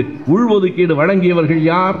மக்களுக்கு உள்ஒதுக்கீடு வழங்கியவர்கள்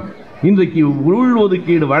யார்? இன்றைக்கு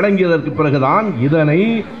உள்ஒதுக்கீடு வழங்கியதற்கு பிறகுதான் இதனை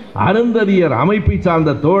அருந்ததியர் அமைப்பை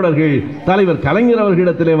சார்ந்த தோழர்கள் தலைவர் கலைஞர்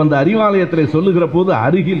அவர்களிடத்திலே வந்து அறிவாலயத்திலே சொல்லுகிற போது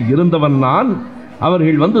அருகில் இருந்தவன் நான்.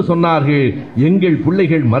 அவர்கள் வந்து சொன்னார்கள், எங்கள்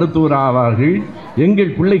பிள்ளைகள் மருத்துவராவார்கள்,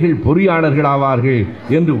 எங்கள் பிள்ளைகள் பொறியாளர்கள் ஆவார்கள்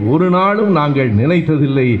என்று ஒரு நாளும் நாங்கள்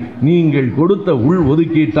நினைத்ததில்லை. நீங்கள் கொடுத்த உள்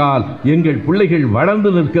ஒதுக்கீட்டால் எங்கள் பிள்ளைகள்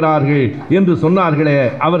வளர்ந்து நிற்கிறார்கள் என்று சொன்னார்களே,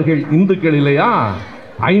 அவர்கள் இந்துக்கள் இல்லையா?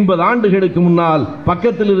 50 ஆண்டுகளுக்கு முன்னால்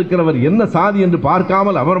பக்கத்தில் இருக்கிறவர் என்ன சாதி என்று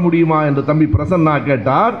பார்க்காமல் அமர முடியுமா என்று தம்பி பிரசன்னா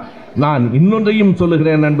கேட்டார். நான் இன்னொன்றையும்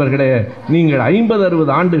சொல்லுகிறேன் நண்பர்களே, நீங்கள்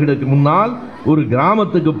 50-60 ஆண்டுகளுக்கு முன்னால் ஒரு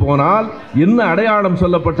கிராமத்துக்கு போனால் என்ன அடையாளம்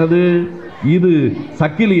சொல்லப்பட்டது? இது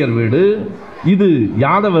சக்கிலியர் வீடு, இது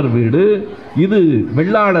யாதவர் வீடு, இது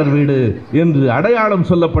வெள்ளாளர் வீடு என்று அடையாளம்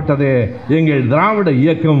சொல்லப்பட்டதே. எங்கள் திராவிட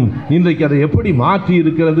இயக்கம் இன்றைக்கு அதை எப்படி மாற்றி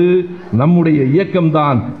இருக்கிறது? நம்முடைய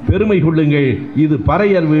இயக்கம்தான், பெருமை கொள்ளுங்கள், இது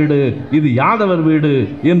பறையர் வீடு, இது யாதவர் வீடு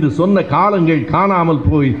என்று சொன்ன காலங்கள் காணாமல்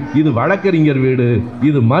போய் இது வழக்கறிஞர் வீடு,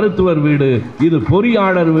 இது மருத்துவர் வீடு, இது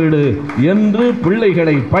பொறியாளர் வீடு என்று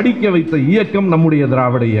பிள்ளைகளை படிக்க வைத்த இயக்கம் நம்முடைய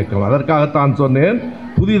திராவிட இயக்கம். அதற்காகத்தான் சொன்னேன்,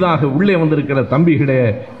 புதிதாக உள்ளே வந்திருக்கிற தம்பிகளே,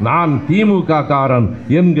 நான் திமுக காரன்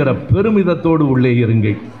என்கிற பெருமிதத்தோடு உள்ளே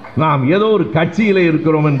இருங்கள். நாம் ஏதோ ஒரு கட்சியிலே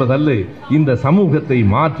இருக்கிறோம் என்பதல்ல. இந்த சமூகத்தை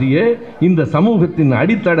மாற்றிய, இந்த சமூகத்தின்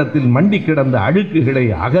அடித்தளத்தில் மண்டி கிடந்த அழுக்குகளை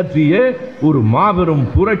அகற்றிய ஒரு மாபெரும்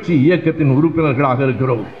புரட்சி இயக்கத்தின் உறுப்பினர்களாக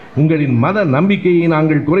இருக்கிறோம். உங்களின் மத நம்பிக்கையை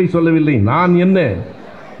நாங்கள் குறை சொல்லவில்லை. நான் என்ன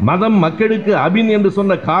மதம் மக்களுக்கு அபின் என்று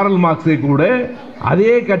சொன்ன காரல் மார்க்ஸை கூட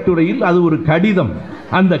அதே கட்டுரையில் அது ஒரு கடிதம்.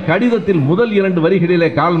 அந்த கடிதத்தில் முதல் 2 வரிகளிலே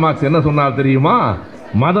காரல் மார்க்ஸ் என்ன சொன்னார் தெரியுமா?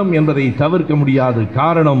 மதம் என்பதை தவிர்க்க முடியாது.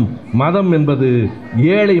 காரணம், மதம் என்பது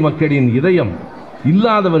ஏழை மக்களின் இதயம்,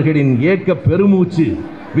 இல்லாதவர்களின் ஏக்க பெருமூச்சு.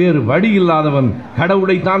 வேறு வழி இல்லாதவன்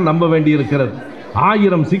கடவுளைத்தான் நம்ப வேண்டியிருக்கிறது.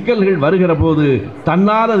 1000 சிக்கல்கள் வருகிற போது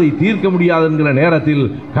தன்னால் அதை தீர்க்க முடியாது என்கிற நேரத்தில்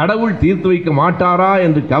கடவுள் தீர்த்து வைக்க மாட்டாரா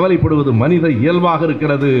என்று கவலைப்படுவது மனித இயல்பாக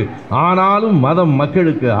இருக்கிறது. ஆனாலும் மதம்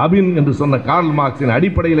மக்களுக்கு அபின் என்று சொன்ன கார்ல் மார்க்ஸின்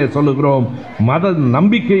அடிப்படையிலே சொல்லுகிறோம். மத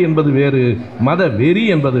நம்பிக்கை என்பது வேறு, மத வெறி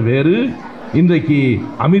என்பது வேறு. இன்றைக்கு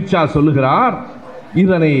அமித்ஷா சொல்லுகிறார்,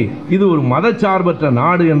 இது ஒரு மதச்சார்பற்ற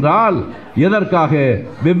நாடு என்றால் எதற்காக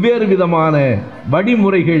வெவ்வேறு விதமான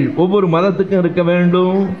வழிமுறைகள் ஒவ்வொரு மதத்துக்கும் இருக்க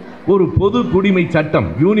வேண்டும்? ஒரு பொது குடிமை சட்டம்,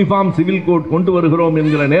 யூனிஃபார்ம் சிவில் கோட் கொண்டு வருகிறோம்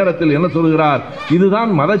என்கிற நேரத்தில் என்ன சொல்கிறார்?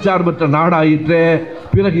 இதுதான் மதச்சார்பற்ற நாடாயிற்றே,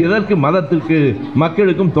 பிறகு எதற்கு மதத்திற்கு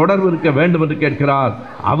மக்களுக்கும் தொடர்பு இருக்க வேண்டும் என்று கேட்கிறார்.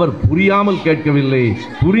 அவர் புரியாமல் கேட்கவில்லை,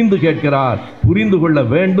 புரிந்து கேட்கிறார். புரிந்து கொள்ள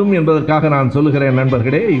வேண்டும் என்பதற்காக நான் சொல்லுகிறேன்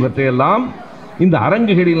நண்பர்களே, இவற்றையெல்லாம் இந்த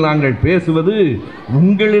அரங்குகளில் நாங்கள் பேசுவது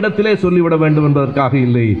உங்களிடத்திலே சொல்லிவிட வேண்டும் என்பதற்காக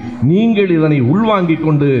இல்லை. நீங்கள் இதனை உள்வாங்கிக்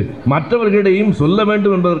கொண்டு மற்றவர்களிடையும் சொல்ல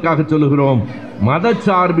வேண்டும் என்பதற்காக சொல்லுகிறோம்.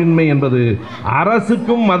 மதச்சார்பின்மை என்பது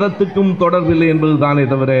அரசுக்கும் மதத்துக்கும் தொடர்பில்லை என்பது தானே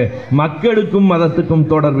தவிர மக்களுக்கும் மதத்துக்கும்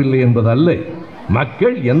தொடர்பில்லை என்பது அல்ல.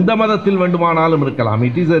 மக்கள் எந்த மதத்தில் வேண்டுமானாலும் இருக்கலாம்.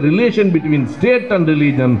 It is a relation between state and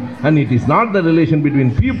religion and it is not the relation between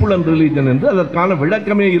people and religion என்று அதற்கான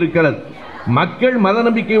விளக்கமே இருக்கிறது. மக்கள் மத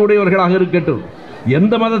நம்பிக்கை உடையவர்களாக இருக்கட்டும்,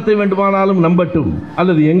 எந்த மதத்தை வேண்டுமானாலும் நம்பட்டும்,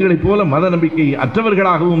 அல்லது எங்களைப் போல மத நம்பிக்கை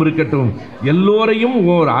அற்றவர்களாகவும் இருக்கட்டும், எல்லோரையும்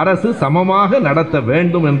ஒரு அரசு சமமாக நடத்த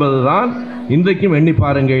வேண்டும் என்பதுதான். இன்றைக்கும் எண்ணி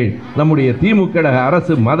பாருங்கள், நம்முடைய திமுக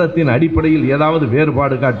அரசு மதத்தின் அடிப்படையில் ஏதாவது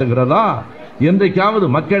வேறுபாடு காட்டுகிறதா? என்றைக்காவது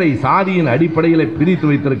மக்களை சாதியின் அடிப்படையில் பிரித்து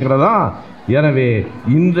வைத்திருக்கிறதா? எனவே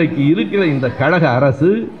இன்றைக்கு இருக்கிற இந்த கழக அரசு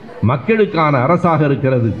மக்களுக்கான அரசாக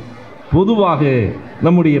இருக்கிறது. பொதுவாக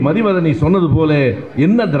நம்முடைய மதிவதனை சொன்னது போல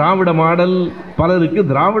என்ன திராவிட மாடல்? பலருக்கு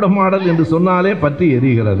திராவிட மாடல் என்று சொன்னாலே பற்றி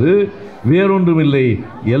எரிகிறது. வேறொன்றுமில்லை,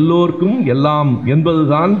 எல்லோருக்கும் எல்லாம்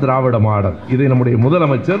என்பதுதான் திராவிட மாடல். இதை நம்முடைய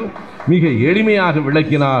முதலமைச்சர் மிக எளிமையாக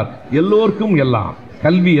விளக்கினார். எல்லோருக்கும் எல்லாம்,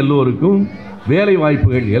 கல்வி எல்லோருக்கும், வேலை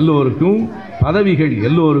வாய்ப்புகள் எல்லோருக்கும், பதவிகள்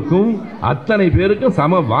எல்லோருக்கும், அத்தனை பேருக்கும்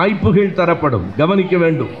சம வாய்ப்புகள் தரப்படும். கவனிக்க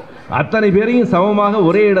வேண்டும், அத்தனை பேரையும் சமமாக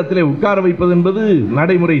ஒரே இடத்திலே உட்கார வைப்பது என்பது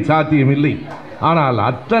நடைமுறை சாத்தியமில்லை. ஆனால்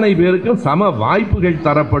அத்தனை பேருக்கும் சம வாய்ப்புகள்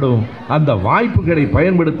தரப்படும். அந்த வாய்ப்புகளை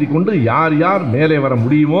பயன்படுத்தி கொண்டு யார் யார் மேலே வர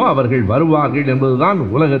முடியுமோ அவர்கள் வருவார்கள் என்பதுதான்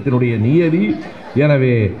உலகத்தினுடைய நியதி.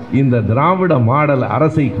 எனவே இந்த திராவிட மாடல்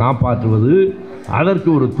அரசை காப்பாற்றுவது, அதற்கு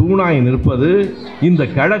ஒரு தூணாய் நிற்பது, இந்த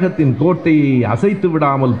கழகத்தின் கோட்டையை அசைத்து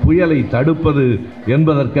விடாமல் புயலை தடுப்பது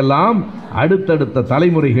என்பதற்கெல்லாம் அடுத்தடுத்த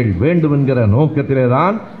தலைமுறைகள் வேண்டும் என்கிற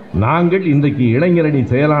நோக்கத்திலேதான் நாங்கள் இன்றைக்கு இளைஞரணி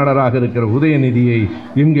செயலாளராக இருக்கிற உதயநிதியை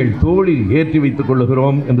எங்கள் தோளில் ஏற்றி வைத்துக்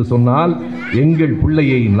கொள்ளுகிறோம் என்று சொன்னால், எங்கள்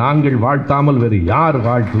பிள்ளையை நாங்கள் வாழ்த்தாமல் வேறு யார்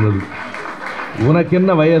வாழ்த்துவது?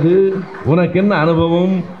 உனக்கென்ன வயது, உனக்கென்ன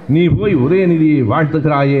அனுபவம், நீ போய் உதயநிதியை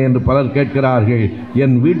வாழ்த்துகிறாயே என்று பலர் கேட்கிறார்கள்.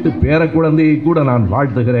 என் வீட்டு பேர குழந்தையை கூட நான்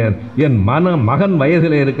வாழ்த்துகிறேன். என் மகன்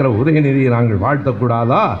வயதில் இருக்கிற உதயநிதியை நாங்கள்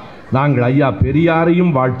வாழ்த்தக்கூடாதா? நாங்கள் ஐயா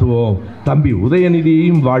பெரியாரையும் வாழ்த்துவோம், தம்பி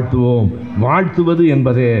உதயநிதியையும் வாழ்த்துவோம். வாழ்த்துவது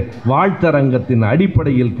என்பதே வாழ்த்தரங்கத்தின்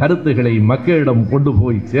அடிப்படையில் கருத்துக்களை மக்களிடம் கொண்டு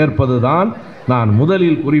போய் சேர்ப்பதுதான். நான்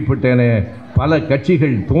முதலில் குறிப்பிட்டேனே, பல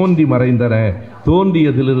கட்சிகள் தோன்றி மறைந்தன.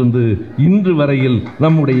 தோன்றியதிலிருந்து இன்று வரையில்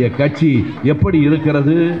நம்முடைய கட்சி எப்படி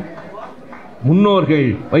இருக்கிறது? முன்னோர்கள்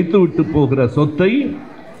வைத்துவிட்டு போகிற சொத்தை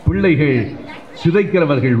பிள்ளைகள்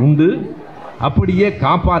சிதைக்கிறவர்கள் உண்டு, அப்படியே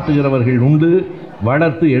காப்பாற்றுகிறவர்கள் உண்டு,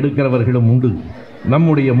 வளர்த்து எடுக்கிறவர்களும் உண்டு.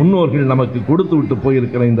 நம்முடைய முன்னோர்கள் நமக்கு கொடுத்து விட்டு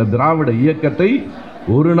போயிருக்கிற இந்த திராவிட இயக்கத்தை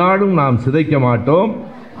ஒரு நாளும் நாம் சிதைக்க மாட்டோம்,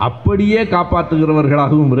 அப்படியே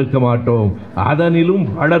காப்பாற்றுகிறவர்களாகவும் இருக்க மாட்டோம், அதனிலும்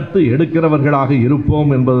வளர்த்து எடுக்கிறவர்களாக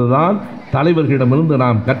இருப்போம் என்பதுதான் தலைவர்களிடமிருந்து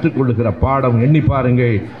நாம் கற்றுக்கொள்ளுகிற பாடம். எண்ணி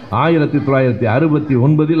பாருங்கள்,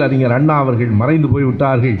 1969 அறிஞர் அண்ணா அவர்கள் மறைந்து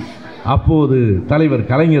போய்விட்டார்கள். அப்போது தலைவர்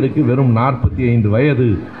கலைஞருக்கு வெறும் 45 வயது.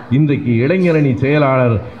 இன்றைக்கு இளைஞரணி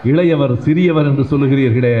செயலாளர் இளையவர் சிறியவர் என்று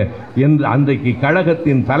சொல்லுகிறீர்களே என்று அன்றைக்கு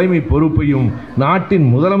கழகத்தின் தலைமை பொறுப்பையும் நாட்டின்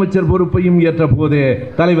முதலமைச்சர் பொறுப்பையும் ஏற்ற போதே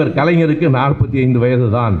தலைவர் கலைஞருக்கு 45 வயது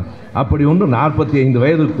தான். அப்படி ஒன்று 45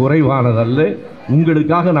 வயது குறைவானதல்ல.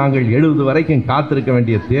 உங்களுக்காக நாங்கள் 70 வரைக்கும் காத்திருக்க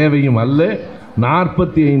வேண்டிய தேவையும் அல்ல.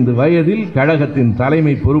 45 வயதில் கழகத்தின்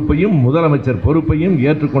தலைமை பொறுப்பையும் முதலமைச்சர் பொறுப்பையும்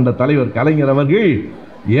ஏற்றுக்கொண்ட தலைவர் கலைஞர் அவர்கள்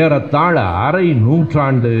ஏறத்தாழ அரை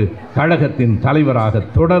நூற்றாண்டு கழகத்தின் தலைவராக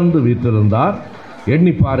தொடர்ந்து வீற்றிருந்தார்.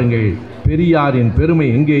 எண்ணி பாருங்கள், பெரியாரின் பெருமை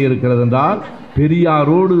எங்கே இருக்கிறது என்றால்,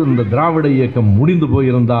 பெரியாரோடு இந்த திராவிட இயக்கம் முடிந்து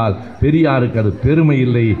போயிருந்தால் பெரியாருக்கு அது பெருமை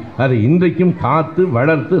இல்லை. அதை இன்றைக்கும் காத்து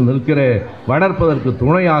வளர்த்து வளர்ப்பதற்கு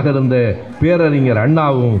துணையாக இருந்த பேரறிஞர்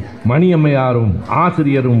அண்ணாவும் மணியம்மையாரும்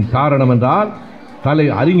ஆசிரியரும் காரணம் என்றால்,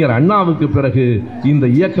 அறிஞர் அண்ணாவுக்கு பிறகு இந்த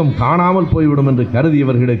இயக்கம் காணாமல் போய்விடும் என்று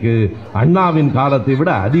கருதியவர்களுக்கு அண்ணாவின் காலத்தை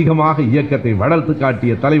விட அதிகமாக இயக்கத்தை வளர்த்து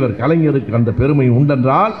காட்டிய தலைவர் கலைஞருக்கு அந்த பெருமை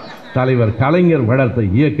உண்டென்றால், தலைவர் கலைஞர் வளர்த்த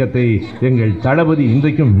இயக்கத்தை எங்கள் தளபதி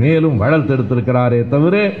இன்றைக்கும் மேலும் வளர்த்தெடுத்திருக்கிறாரே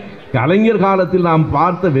தவிர, கலைஞர் காலத்தில் நாம்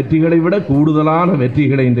பார்த்த வெற்றிகளை விட கூடுதலான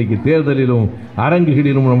வெற்றிகளை இன்றைக்கு தேர்தலிலும்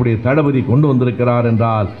அரங்குகளிலும் நம்முடைய தளபதி கொண்டு வந்திருக்கிறார்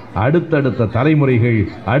என்றால், அடுத்தடுத்த தலைமுறைகள்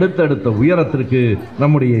அடுத்தடுத்த உயரத்திற்கு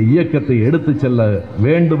நம்முடைய இயக்கத்தை எடுத்து செல்ல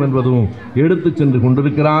வேண்டும் என்பதும் எடுத்து சென்று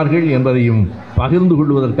கொண்டிருக்கிறார்கள் என்பதையும் பகிர்ந்து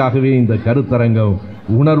கொள்வதற்காகவே இந்த கருத்தரங்கம்.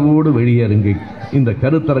 உணர்வோடு வெளியேறுங்கள். இந்த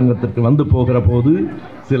கருத்தரங்கத்திற்கு வந்து போகிற போது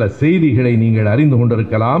சில செய்திகளை நீங்கள் அறிந்து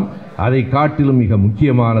கொண்டிருக்கலாம். அதை காட்டிலும் மிக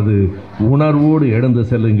முக்கியமானது, உணர்வோடு எழுந்து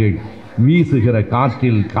செல்லுங்கள். வீசுகிற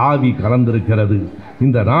காற்றில் காவி கலந்திருக்கிறது.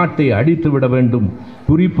 இந்த நாட்டை அடித்துவிட வேண்டும்,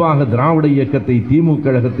 குறிப்பாக திராவிட இயக்கத்தை திமுக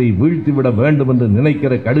கழகத்தை வீழ்த்திவிட வேண்டும் என்று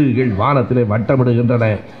நினைக்கிற கழுகுகள் வானத்திலே வட்டமிடுகின்றன.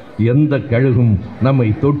 எந்த கழுகும் நம்மை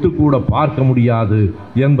தொட்டுக்கூட பார்க்க முடியாது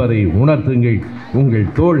என்பதை உணர்த்துங்கள்.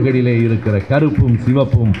 உங்கள் தோள்களிலே இருக்கிற கருப்பும்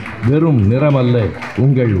சிவப்பும் வெறும் நிறமல்ல,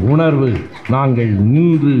 உங்கள் உணர்வு. நாங்கள்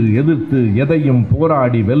நின்று எதிர்த்து எதையும்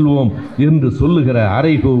போராடி வெல்வோம் என்று சொல்லுகிற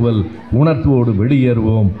அறைகூவல் உணர்வோடு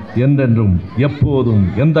வெளியேறுவோம். என்றென்றும் எப்போதும்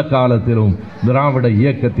எந்த காலத்திலும் திராவிட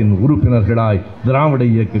இயக்கத்தின் உறுப்பினர்களாய், திராவிட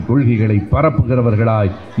இயக்க கொள்கைகளை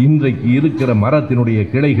பரப்புகிறவர்களாய், இன்றைக்கு இருக்கிற மரத்தினுடைய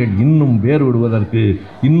கிளைகள் இன்னும் வேறுவிடுவதற்கு,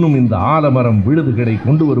 இன்னும் இந்த ஆலமரம் விழுதுகளை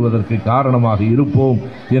கொண்டு வருவதற்கு காரணமாக இருப்போம்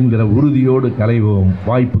என்கிற உறுதியோடு கலைவோம்.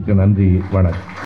 வாய்ப்புக்கு நன்றி. வணக்கம்.